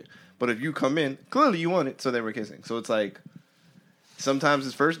swerve out of it. But if you come in, clearly you want it, so then we're kissing. So it's like sometimes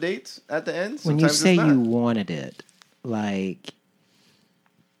it's first dates at the end. When you Sometimes say it's not. you wanted it, Like,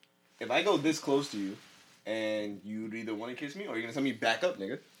 if I go this close to you, and you'd either want to kiss me or you're gonna tell me back up,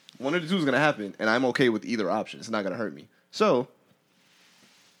 nigga. One of the two is gonna happen, and I'm okay with either option. It's not gonna hurt me. So,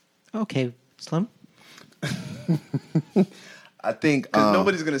 okay, Slim. I think because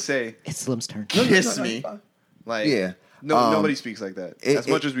nobody's gonna say it's Slim's turn. Kiss me. Like, yeah, nobody speaks like that. As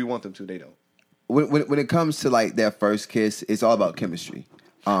much as we want them to, they don't. When it comes to like that first kiss, it's all about chemistry.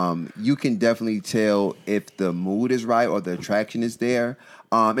 You can definitely tell if the mood is right or the attraction is there.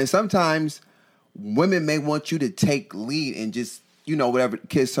 And sometimes women may want you to take lead and just, whatever,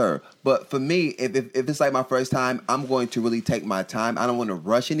 kiss her. But for me, if it's like my first time, I'm going to really take my time. I don't want to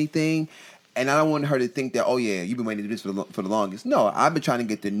rush anything. And I don't want her to think that, oh, yeah, you've been waiting to do this for the longest. No, I've been trying to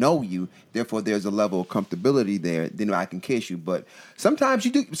get to know you. Therefore, there's a level of comfortability there. Then I can kiss you. But sometimes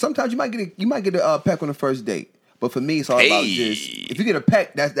you do. Sometimes you might get a peck on the first date. But for me, it's all about just, if you get a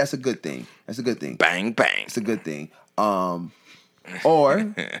peck, that's a good thing. That's a good thing. Bang, bang. It's a good thing.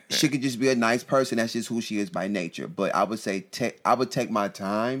 Or she could just be a nice person. That's just who she is by nature. But I would say I would take my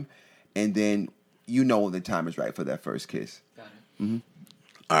time, and then when the time is right for that first kiss. Got it. Mm-hmm.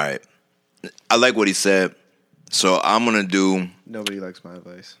 All right. I like what he said, so I'm going to do... Nobody likes my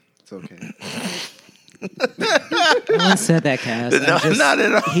advice. It's okay. No one said that, Cass. No, not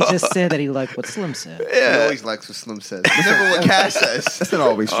at all. He just said that he liked what Slim said. Yeah. He always likes what Slim says. Never what Cass says. That's not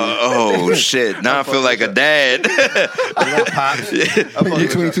always true. Oh, shit. Now I feel like a dad. You're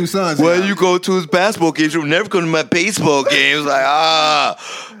 22 sons. Well, you go to his basketball games. You'll never come to my baseball games. Like,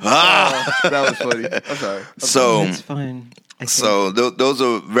 That was funny. I'm sorry. So, it's fine. So those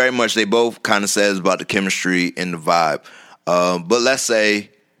are very much, they both kind of says about the chemistry and the vibe. But let's say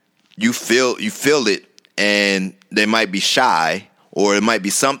you feel it and they might be shy, or it might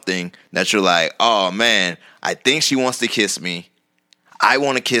be something that you're like, oh man, I think she wants to kiss me. I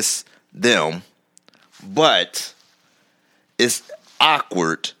want to kiss them, but it's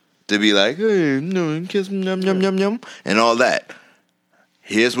awkward to be like, hey, no, kiss me, yum, yum, yum, yum, and all that.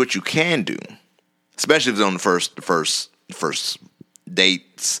 Here's what you can do, especially if it's on the first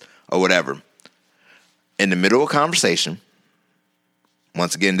dates or whatever. In the middle of a conversation,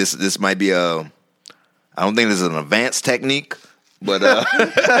 once again, this might be I don't think this is an advanced technique, but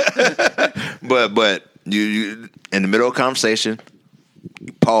but you in the middle of a conversation,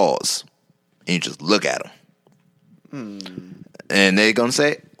 you pause and you just look at them, and they're gonna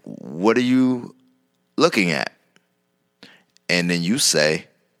say, "What are you looking at?" And then you say,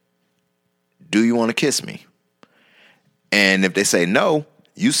 "Do you want to kiss me?" And if they say no,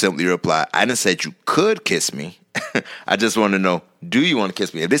 you simply reply, I didn't say you could kiss me. I just want to know, do you want to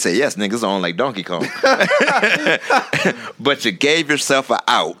kiss me? If they say yes, niggas on like Donkey Kong. But you gave yourself an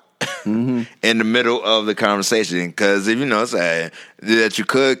out in the middle of the conversation. Because if say that you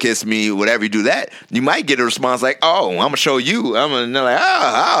could kiss me, whatever you do that, you might get a response like, oh, I'm going to show you. I'm going to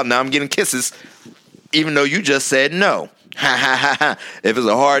like, now I'm getting kisses, even though you just said no. If it's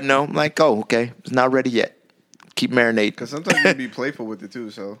a hard no, I'm like, oh, okay, it's not ready yet. Keep marinating. Because sometimes you can be playful with it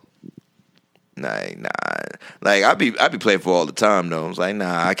too, so. Nah. Like, I be playful all the time, though. I was like,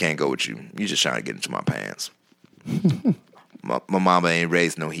 nah, I can't go with you. You just trying to get into my pants. my mama ain't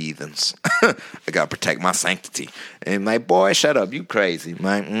raised no heathens. I got to protect my sanctity. And I'm like, boy, shut up. You crazy. I'm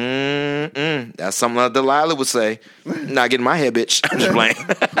like, that's something that Delilah would say. Not getting my hair, bitch. I'm just playing.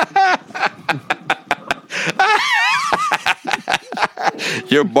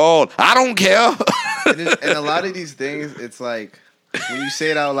 You're bald. I don't care. And a lot of these things, it's like, when you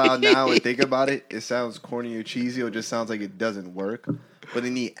say it out loud now and think about it, it sounds corny or cheesy, or just sounds like it doesn't work. But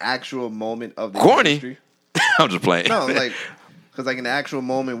in the actual moment of the chemistry, I'm just playing. No, like, because like in the actual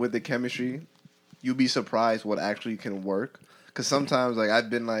moment with the chemistry, you'll be surprised what actually can work. Because sometimes, like, I've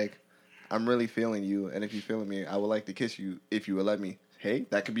been like, I'm really feeling you, and if you're feeling me, I would like to kiss you if you would let me. Hey,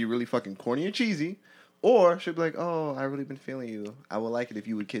 that could be really fucking corny or cheesy. Or she'll be like, oh, I really been feeling you. I would like it if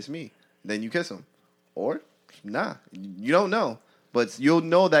you would kiss me. Then you kiss him. Or, nah, you don't know. But you'll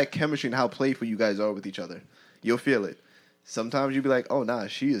know that chemistry and how playful you guys are with each other. You'll feel it. Sometimes you'll be like, oh, nah,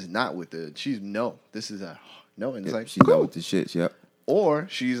 she is not with the, this is a, no. And it's like, she's cool. not with the shits, yep. Or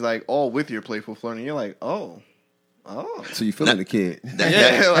she's like all with your playful flirting. And you're like, oh. So you feeling the kid.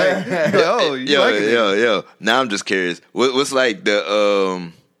 Yo. Now I'm just curious. What's like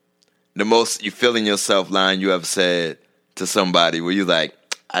the most you feeling yourself line you ever said to somebody where you like,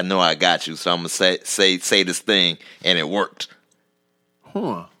 I know I got you, so I'm gonna say this thing, and it worked.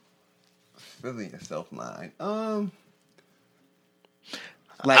 Feeling yourself line. I'll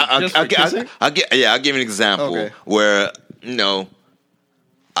give you an example where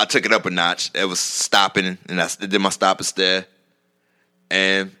I took it up a notch. It was stopping, and I did my stop and stare.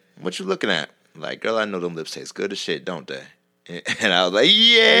 And what you looking at? Like, girl, I know them lips taste good as shit, don't they? And I was like,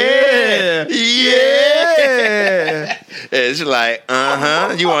 yeah. And she's like,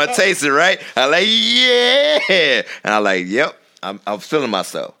 you want to taste it, right? I like, yeah. And I like, yep, I'm feeling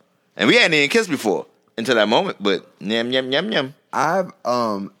myself. And we hadn't even kissed before until that moment, but yum. I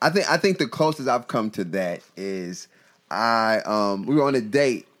think the closest I've come to that is we were on a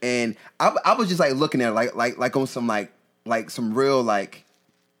date and I was just like looking at her like on some like some real like,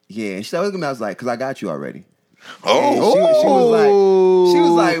 yeah. And she was looking at me, I was like, because I got you already. Oh, she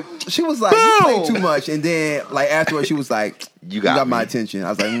was like, you play too much. And then like afterwards, she was like, you got my attention. I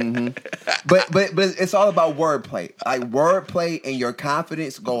was like, but it's all about wordplay. Like wordplay and your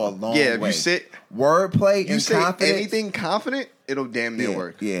confidence go a long way. Yeah, if you sit wordplay you and say confidence, anything confident, it'll damn near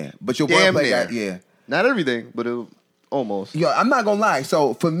work. Yeah, but your damn wordplay, near. Not everything, but it'll almost. Yo, I'm not gonna lie.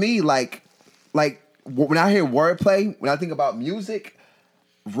 So for me, like when I hear wordplay, when I think about music.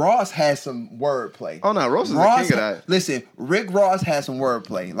 Ross has some wordplay. Oh no, Ross is the king of that. Listen, Rick Ross has some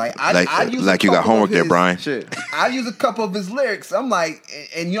wordplay. Like you got homework there, Brian. Shit. I use a couple of his lyrics. I'm like,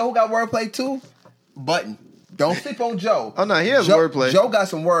 and you know who got wordplay too? Button. Don't sleep on Joe. Oh no, he has wordplay. Joe got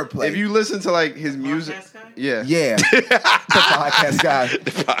some wordplay. If you listen to like his music, yeah, the podcast guy.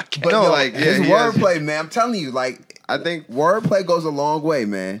 But no, like his wordplay, man. I'm telling you, like I think wordplay goes a long way,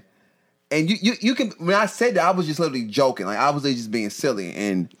 man. And you can, when I said that, I was just literally joking. Like, I was just being silly.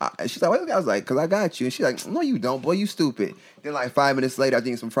 And she's like, what? I was like, because I got you. And she's like, no, you don't, boy, you stupid. Then, like, 5 minutes later, I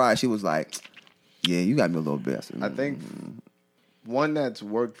think some fries, she was like, yeah, you got me a little bit. I said, I think one that's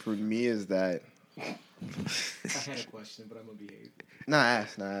worked for me is that. I had a question, but I'm going to behave.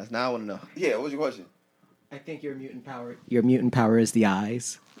 Ask. Now I want to know. Yeah, what's your question? I think your mutant power is the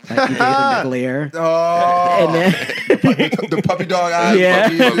eyes. Like you gave them the glare. Oh, and then the puppy dog eyes.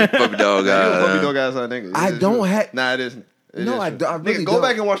 Yeah. Puppy dog eyes. Puppy dog eyes on nigga. I don't have. Nah, it isn't. I really nigga, go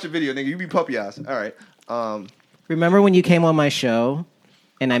back and watch the video, nigga. You be puppy eyes. All right. Remember when you came on my show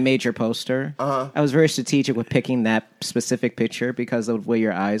and I made your poster? I was very strategic with picking that specific picture because of the way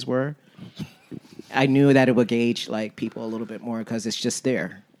your eyes were. I knew that it would gauge like people a little bit more because it's just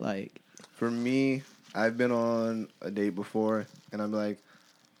there. Like for me, I've been on a date before, and I'm like,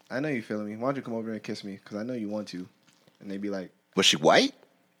 I know you feeling me. Why don't you come over and kiss me? Because I know you want to. And they be like, was she white?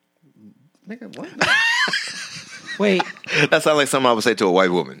 Nigga, what? Wait. That sounds like something I would say to a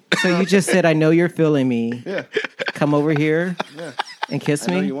white woman. So you just said, I know you're feeling me. Yeah. Come over here and kiss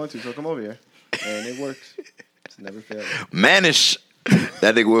me? I know you want to, so come over here. And it works. It's never failed. Mannish.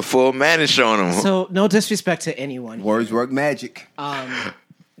 That nigga with full mannish on him. So no disrespect to anyone. Words work magic.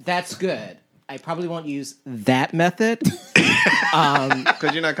 That's good. I probably won't use that method.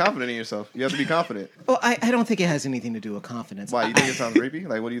 Because you're not confident in yourself. You have to be confident. Well, I don't think it has anything to do with confidence. Why? You think it sounds rapey?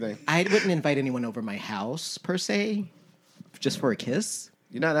 Like, what do you think? I wouldn't invite anyone over my house, per se, just for a kiss.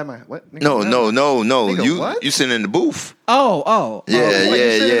 You're not at my... What? Nigga, No. Nigga, what? You sitting in the booth. Oh. Yeah.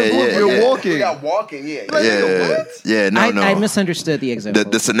 You're walking. We got walking, yeah. Like, nigga, what? Yeah, no. I misunderstood the example.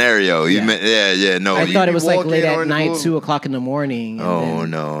 The scenario. You meant, no. I thought it was like late at night, pool. 2 o'clock in the morning. Oh,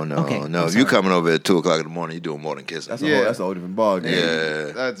 no. Okay, No, if you coming over at 2 o'clock in the morning, you doing more than kissing. That's a whole different ball game.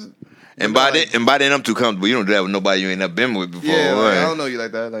 Yeah. That's... And by then, I'm too comfortable. You don't do that with nobody you ain't never been with before. Yeah, like, right? I don't know you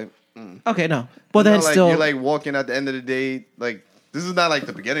like that. Like, Okay, no. Well, then like, still... You're like walking at the end of the day, like... This is not like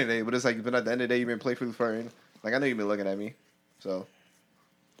the beginning of the day, but it's like you've been at the end of the day, you've been playfully flirting. Like, I know you've been looking at me, so.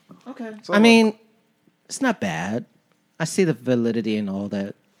 Okay. I mean, it's not bad. I see the validity in all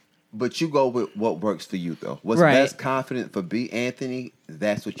that. But you go with what works for you, though. What's Right. best confident for B. Anthony,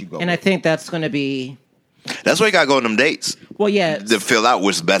 that's what you go with. And I think that's going to be... That's why you got to go on them dates. Well, yeah. To fill out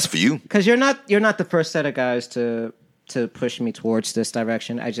what's best for you. Because you're not the first set of guys to push me towards this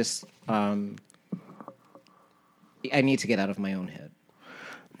direction. I just... I need to get out of my own head.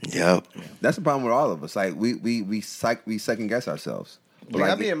 Yep. That's the problem with all of us. Like we second guess ourselves. Like,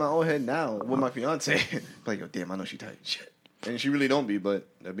 I be in my own head now with my fiance. Like, yo, damn, I know she tight. Shit. And she really don't be, but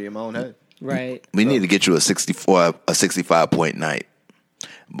I be in my own head. Right. We need to get you a 65-point night.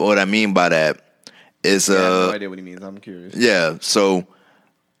 But what I mean by that is I have no idea what he means. I'm curious. Yeah. So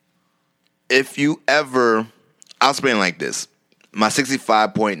if you ever, I'll explain like this. My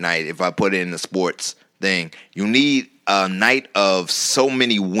 65-point night, if I put it in the sports thing, you need a night of so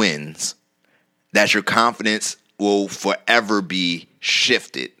many wins that your confidence will forever be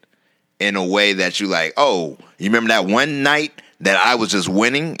shifted in a way that you like, oh, you remember that one night that I was just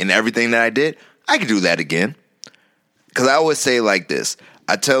winning in everything that I did? I could do that again. Because I always say like this.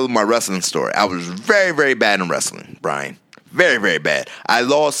 I tell my wrestling story. I was very, very bad in wrestling, Brian. Very, very bad. I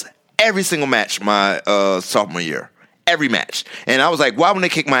lost every single match my sophomore year. Every match. And I was like, why wouldn't they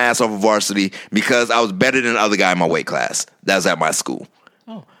kick my ass off of varsity? Because I was better than the other guy in my weight class. That was at my school.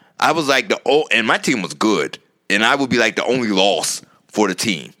 Oh. I was like and my team was good, and I would be like the only loss for the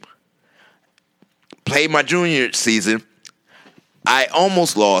team. Played my junior season. I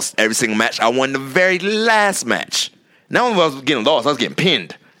almost lost every single match. I won the very last match. Not only was I getting lost, I was getting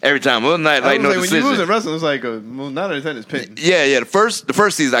pinned every time. It wasn't like no decision. When you lose in wrestling, it's like 9 out of 10 is pinned. Yeah. The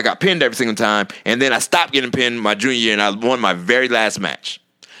first season I got pinned every single time, and then I stopped getting pinned my junior year, and I won my very last match.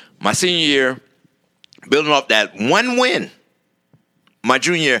 My senior year, building off that one win, my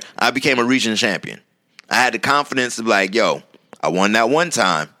junior year, I became a region champion. I had the confidence to be like, yo, I won that one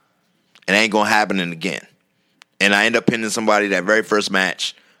time, and it ain't gonna happen again. And I end up pinning somebody that very first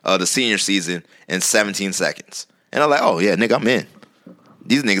match of the senior season in 17 seconds. And I'm like, oh, yeah, nigga, I'm in.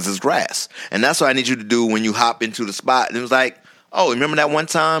 These niggas is grass. And that's what I need you to do when you hop into the spot. And it was like, oh, remember that one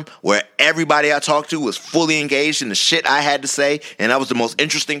time where everybody I talked to was fully engaged in the shit I had to say, and I was the most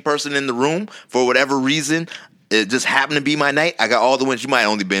interesting person in the room for whatever reason. It just happened to be my night. I got all the wins. You might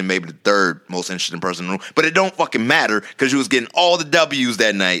have only been maybe the third most interesting person in the room, but it don't fucking matter because you was getting all the W's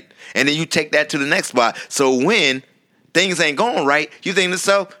that night. And then you take that to the next spot. So when things ain't going right, you think to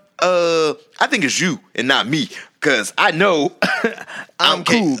yourself, I think it's you and not me because I know I'm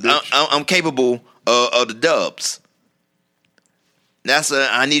cool. I'm capable of the dubs.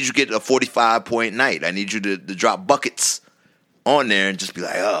 I need you to get a 45-point night. I need you to drop buckets on there and just be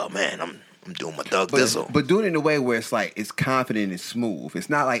like, oh man, I'm doing my thug dizzle. But doing it in a way where it's like it's confident and smooth. It's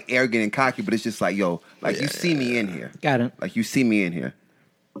not like arrogant and cocky, but it's just like, yo, like you see me in here. Got it. Like you see me in here.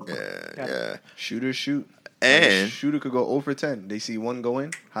 Yeah. Shooter shoot. And shooter could go 0 for 10. They see one go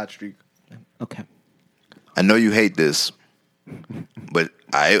in, hot streak. Okay. I know you hate this, but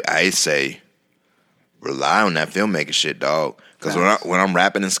I say rely on that filmmaker shit, dog. Because when I'm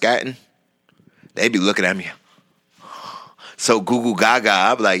rapping and scatting, they be looking at me so goo gaga.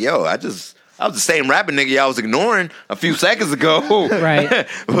 I be like, yo, I was the same rapping nigga y'all was ignoring a few seconds ago. Right.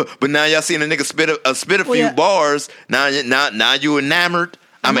 But now y'all seen a nigga spit a few bars. Now you enamored.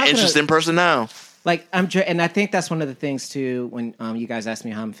 I'm an interesting person now. Like and I think that's one of the things too. When you guys asked me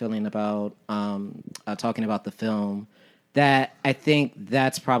how I'm feeling about talking about the film, that I think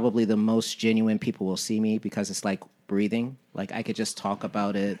that's probably the most genuine people will see me because it's like breathing. Like I could just talk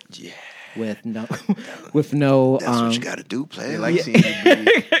about it. Yeah. With no. That's what you got to do, play. They like seeing you breathe.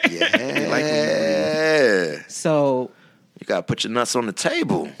 Yeah. They like when you breathe. So you got to put your nuts on the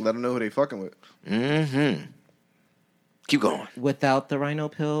table. Let them know who they fucking with. Mm-hmm. Keep going. Without the rhino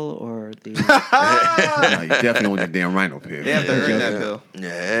pill or the... No, you definitely want that damn rhino pill. They have to earn that pill.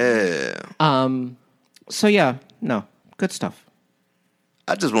 Yeah. So yeah, no, good stuff.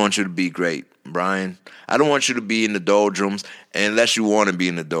 I just want you to be great, Brian. I don't want you to be in the doldrums unless you want to be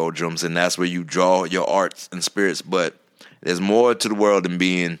in the doldrums, and that's where you draw your arts and spirits. But there's more to the world than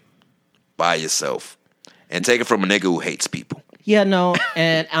being by yourself. And take it from a nigga who hates people. Yeah, no,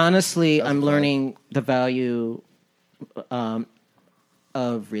 and honestly, I'm learning the value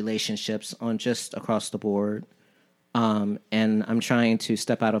of relationships on just across the board. And I'm trying to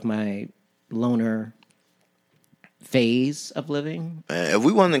step out of my loner phase of living. Man, if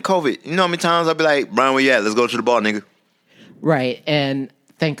we wasn't in COVID, you know how many times I'd be like, Brian, where you at? Let's go to the bar, nigga. Right, and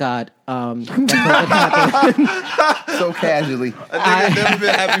thank God that COVID happened. So casually. I've never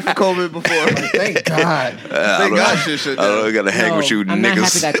been happy for COVID before. Like, thank God. Thank God shit I don't got to hang with you niggas. I'm not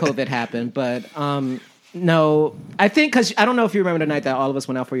happy that COVID happened, but no, I think because I don't know if you remember the night that all of us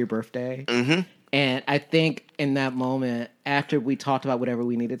went out for your birthday. Mm-hmm. And I think in that moment, after we talked about whatever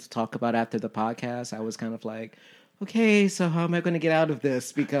we needed to talk about after the podcast, I was kind of like, okay, so how am I going to get out of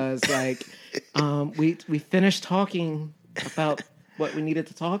this? Because like, we finished talking about what we needed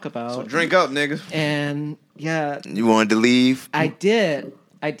to talk about. So drink up, nigga. And yeah, you wanted to leave? I did,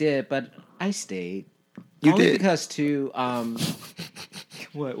 but I stayed. You Only did because too.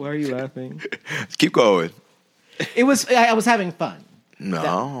 What? Why are you laughing? Keep going. It was. I was having fun.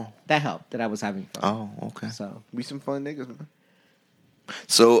 No, that helped. That I was having fun. Oh, okay. So we some fun niggas, man.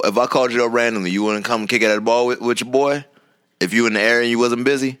 So if I called you up randomly, you wouldn't come kick it at the ball with your boy? If you in the area and you wasn't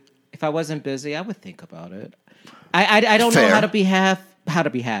busy? If I wasn't busy, I would think about it. I don't know how to behave.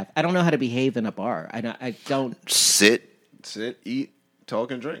 I don't know how to behave in a bar. I don't sit, eat,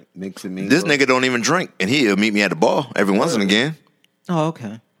 talk, and drink. Mix and mingle. This nigga don't even drink, and he'll meet me at the bar every once and again. Oh,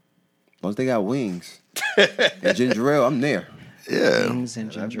 okay. Once they got wings and ginger ale, I'm there. Yeah. Wings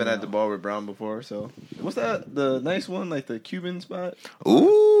and ginger I've been ale. at the bar with Brown before, so what's that? The nice one, like the Cuban spot?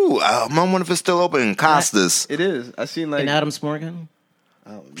 Ooh, I wonder if it's still open. Costas. It is. I seen like in Adams Morgan.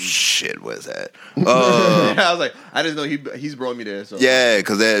 Shit, where's that? I was like, I just know he's brought me there. So yeah,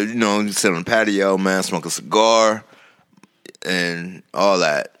 because you sit on the patio, man, smoke a cigar. and all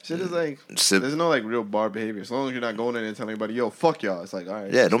that. Shit is like there's no like real bar behavior. As long as you're not going in and telling anybody, "Yo, fuck y'all," it's like, all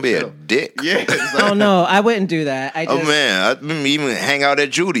right. Yeah, don't be chill. a dick. Yeah. It's like, Oh no, I wouldn't do that. I even hang out at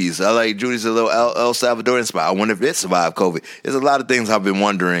Judy's. I like Judy's, a little El Salvadorian spot. I wonder if it survived COVID. There's a lot of things I've been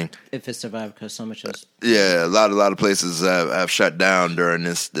wondering if it survived because so much is. Yeah, a lot of places have shut down during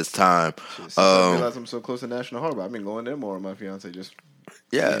this time. I realize I'm so close to National Harbor. I've been going there more. My fiance just.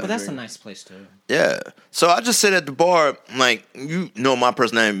 Yeah, but that's a nice place too. Yeah, so I just sit at the bar, like, you know, my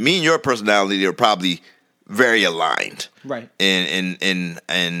personality. Me and your personality are probably very aligned, right? In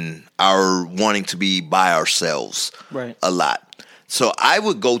our wanting to be by ourselves, right? A lot. So I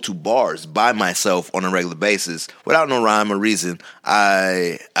would go to bars by myself on a regular basis without no rhyme or reason.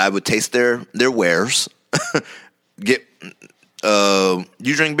 I would taste their wares. Get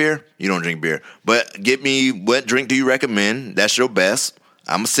you drink beer? You don't drink beer, but get me, what drink do you recommend? That's your best.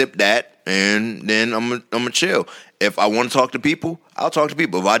 I'm gonna sip that, and then I'm gonna chill. If I want to talk to people, I'll talk to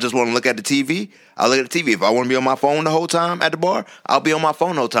people. If I just want to look at the TV, I'll look at the TV. If I want to be on my phone the whole time at the bar, I'll be on my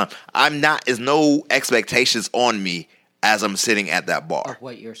phone the whole time. There's no expectations on me as I'm sitting at that bar. Of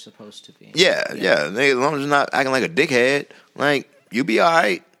what you're supposed to be. Yeah. As long as you're not acting like a dickhead, like, you be all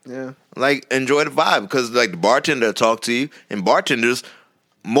right. Yeah. Like, enjoy the vibe, because like the bartender will talk to you, and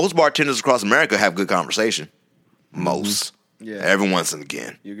most bartenders across America have good conversation. Most. Yeah. Every once and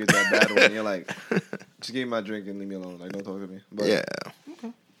again. You get that battle and you're like, just give me my drink and leave me alone. Like, don't talk to me. But, yeah.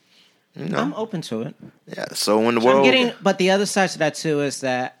 Okay. You know. I'm open to it. Yeah. So when the world, but the other side to that too is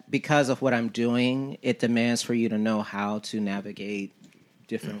that because of what I'm doing, it demands for you to know how to navigate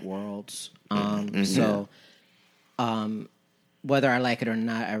different worlds. So, whether I like it or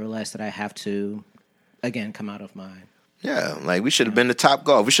not, I realize that I have to, again, come out of my. Yeah, like, we should have been to Top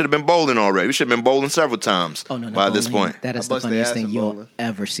Golf. We should have been bowling already. We should have been bowling several times. Oh no! By this point, that is the funniest thing you'll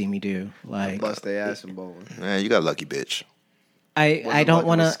ever see me do. Like, bust their ass in bowling. Man, you got a lucky bitch. I don't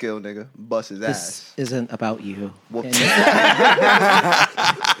want to skill, nigga. Bust his ass. This isn't about you. Talk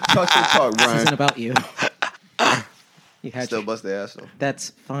your talk, Brian. This isn't about you. You had Still bust their ass though.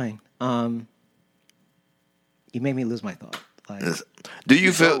 That's fine. You made me lose my thought. Like, do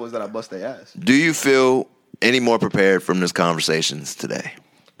you feel was that I bust their ass? Do you feel any more prepared from this conversations today?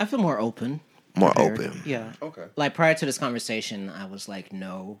 I feel more open. More prepared. open. Yeah. Okay. Like, prior to this conversation, I was like,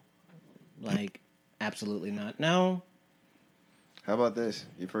 no. Like, absolutely not. No. How about this?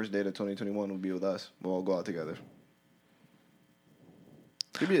 Your first date of 2021 will be with us. We'll all go out together.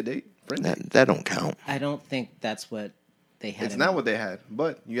 Could be a date. That don't count. I don't think that's what they had. It's not what they had,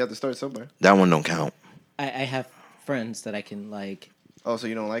 but you have to start somewhere. That one don't count. I have friends that I can, like... Oh, so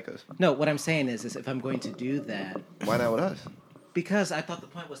you don't like us? No, what I'm saying is if I'm going to do that... Why not with us? Because I thought the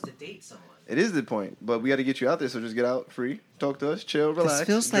point was to date someone. It is the point, but we got to get you out there, so just get out free, talk to us, chill, relax. This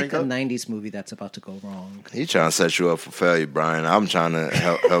feels like a up. 90s movie that's about to go wrong. He trying to set you up for failure, Brian. I'm trying to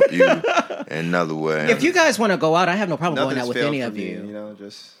help you in another way. If you guys want to go out, I have no problem Nothing's going out with failed any for of me, you. You know,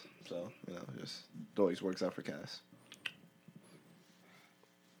 just it always works out for Cass.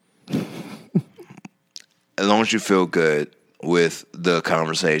 As long as you feel good with the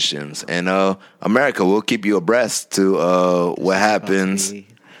conversations, and America will keep you abreast to what happens.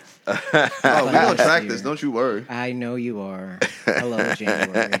 Oh, we gonna track this. Don't you worry. I know you are. Hello,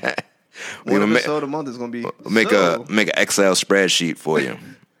 January. One episode a month is gonna be make an Excel spreadsheet for you.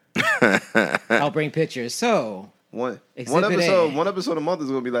 I'll bring pictures. So one Exhibit episode A. one episode a month is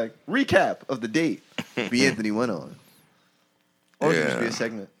gonna be like recap of the date B. Anthony went on, or it could just be a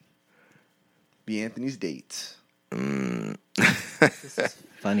segment. B. Anthony's dates. This is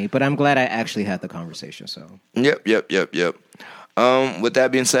funny, but I'm glad I actually had the conversation. So Yep. With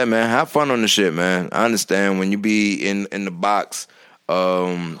that being said, man, have fun on the shit, man. I understand when you be in the box,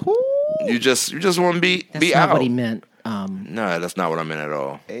 you just want to be that's out. not what he meant. No, that's not what I meant at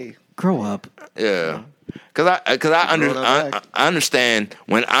all. Hey, Grow up. Yeah, because I understand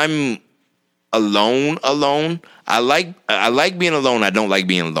when I'm alone. I like being alone. I don't like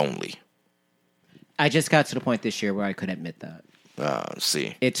being lonely. I just got to the point this year where I could admit that.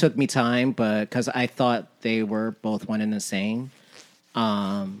 See, It took me time, but because I thought they were both one and the same.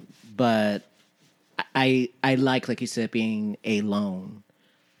 But I like you said, being alone.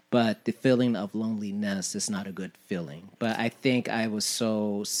 But the feeling of loneliness is not a good feeling. But I think I was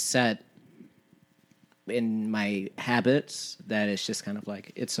so set in my habits that it's just kind of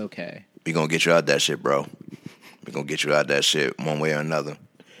like, it's okay. we gonna get you out that shit, bro. We gonna get you out that shit one way or another.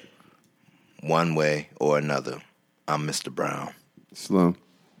 One way or another. I'm Mr. Brown. Slow.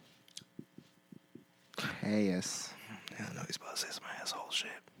 yes. Yeah, I know he's about to say some asshole shit.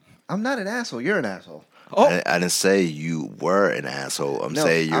 I'm not an asshole. You're an asshole. Oh, I didn't say you were an asshole. I'm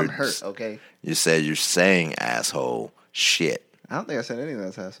saying I'm hurt. Okay. You said you're saying asshole. shit. I don't think I said anything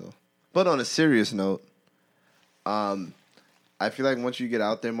that's hassle. But on a serious note, I feel like once you get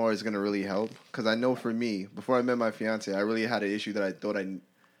out there more, it's going to really help. Because I know for me, before I met my fiance, I really had an issue that I thought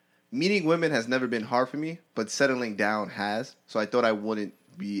meeting women has never been hard for me, but settling down has. So I thought I wouldn't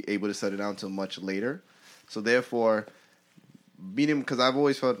be able to settle down until much later. So therefore, meeting, because I've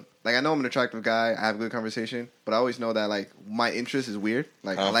always felt, like, I know I'm an attractive guy, I have good conversation, but I always know that, like, my interest is weird.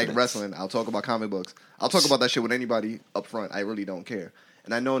 Like, I like wrestling, I'll talk about comic books. I'll talk about that shit with anybody up front. I really don't care.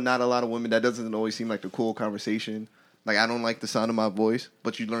 And I know not a lot of women, that doesn't always seem like the cool conversation. Like, I don't like the sound of my voice,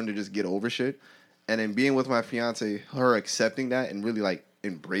 but you learn to just get over shit. And then being with my fiance, her accepting that and really, like,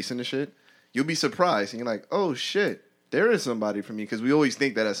 embracing the shit, you'll be surprised. And you're like, oh, shit, there is somebody for me. Because we always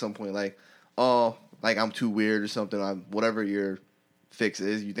think that at some point, like, oh, like, I'm too weird or something. Whatever your fix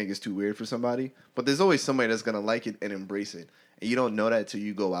is, you think it's too weird for somebody. But there's always somebody that's going to like it and embrace it. And you don't know that till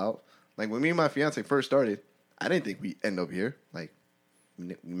you go out. Like, when me and my fiance first started, I didn't think we'd end up here. Like,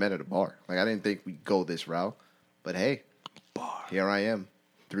 we met at a bar. Like, I didn't think we'd go this route. But hey, here I am,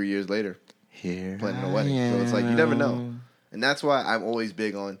 3 years later, planning a wedding. So it's like, you never know. And that's why I'm always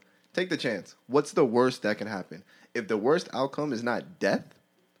big on, take the chance. What's the worst that can happen? If the worst outcome is not death,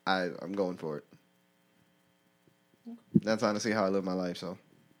 I'm going for it. That's honestly how I live my life, so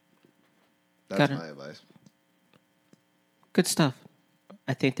that's my advice. Good stuff.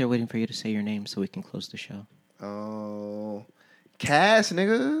 I think they're waiting for you to say your name so we can close the show. Oh, Cass,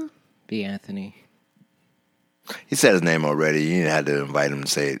 nigga. B. Anthony. He said his name already. You had to invite him to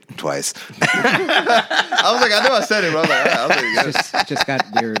say it twice. I was like, I know I said it, but I was like, I'll say it. Just got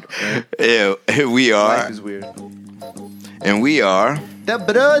weird. Right? Yeah, we are. Life is weird. And we are the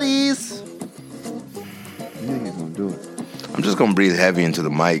Brodies. You think he's gonna do it? I'm just gonna breathe heavy into the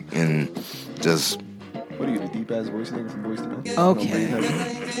mic and just. What are you, the deep ass voice nigga from Voice to Know? Okay.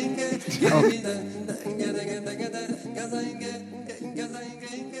 No,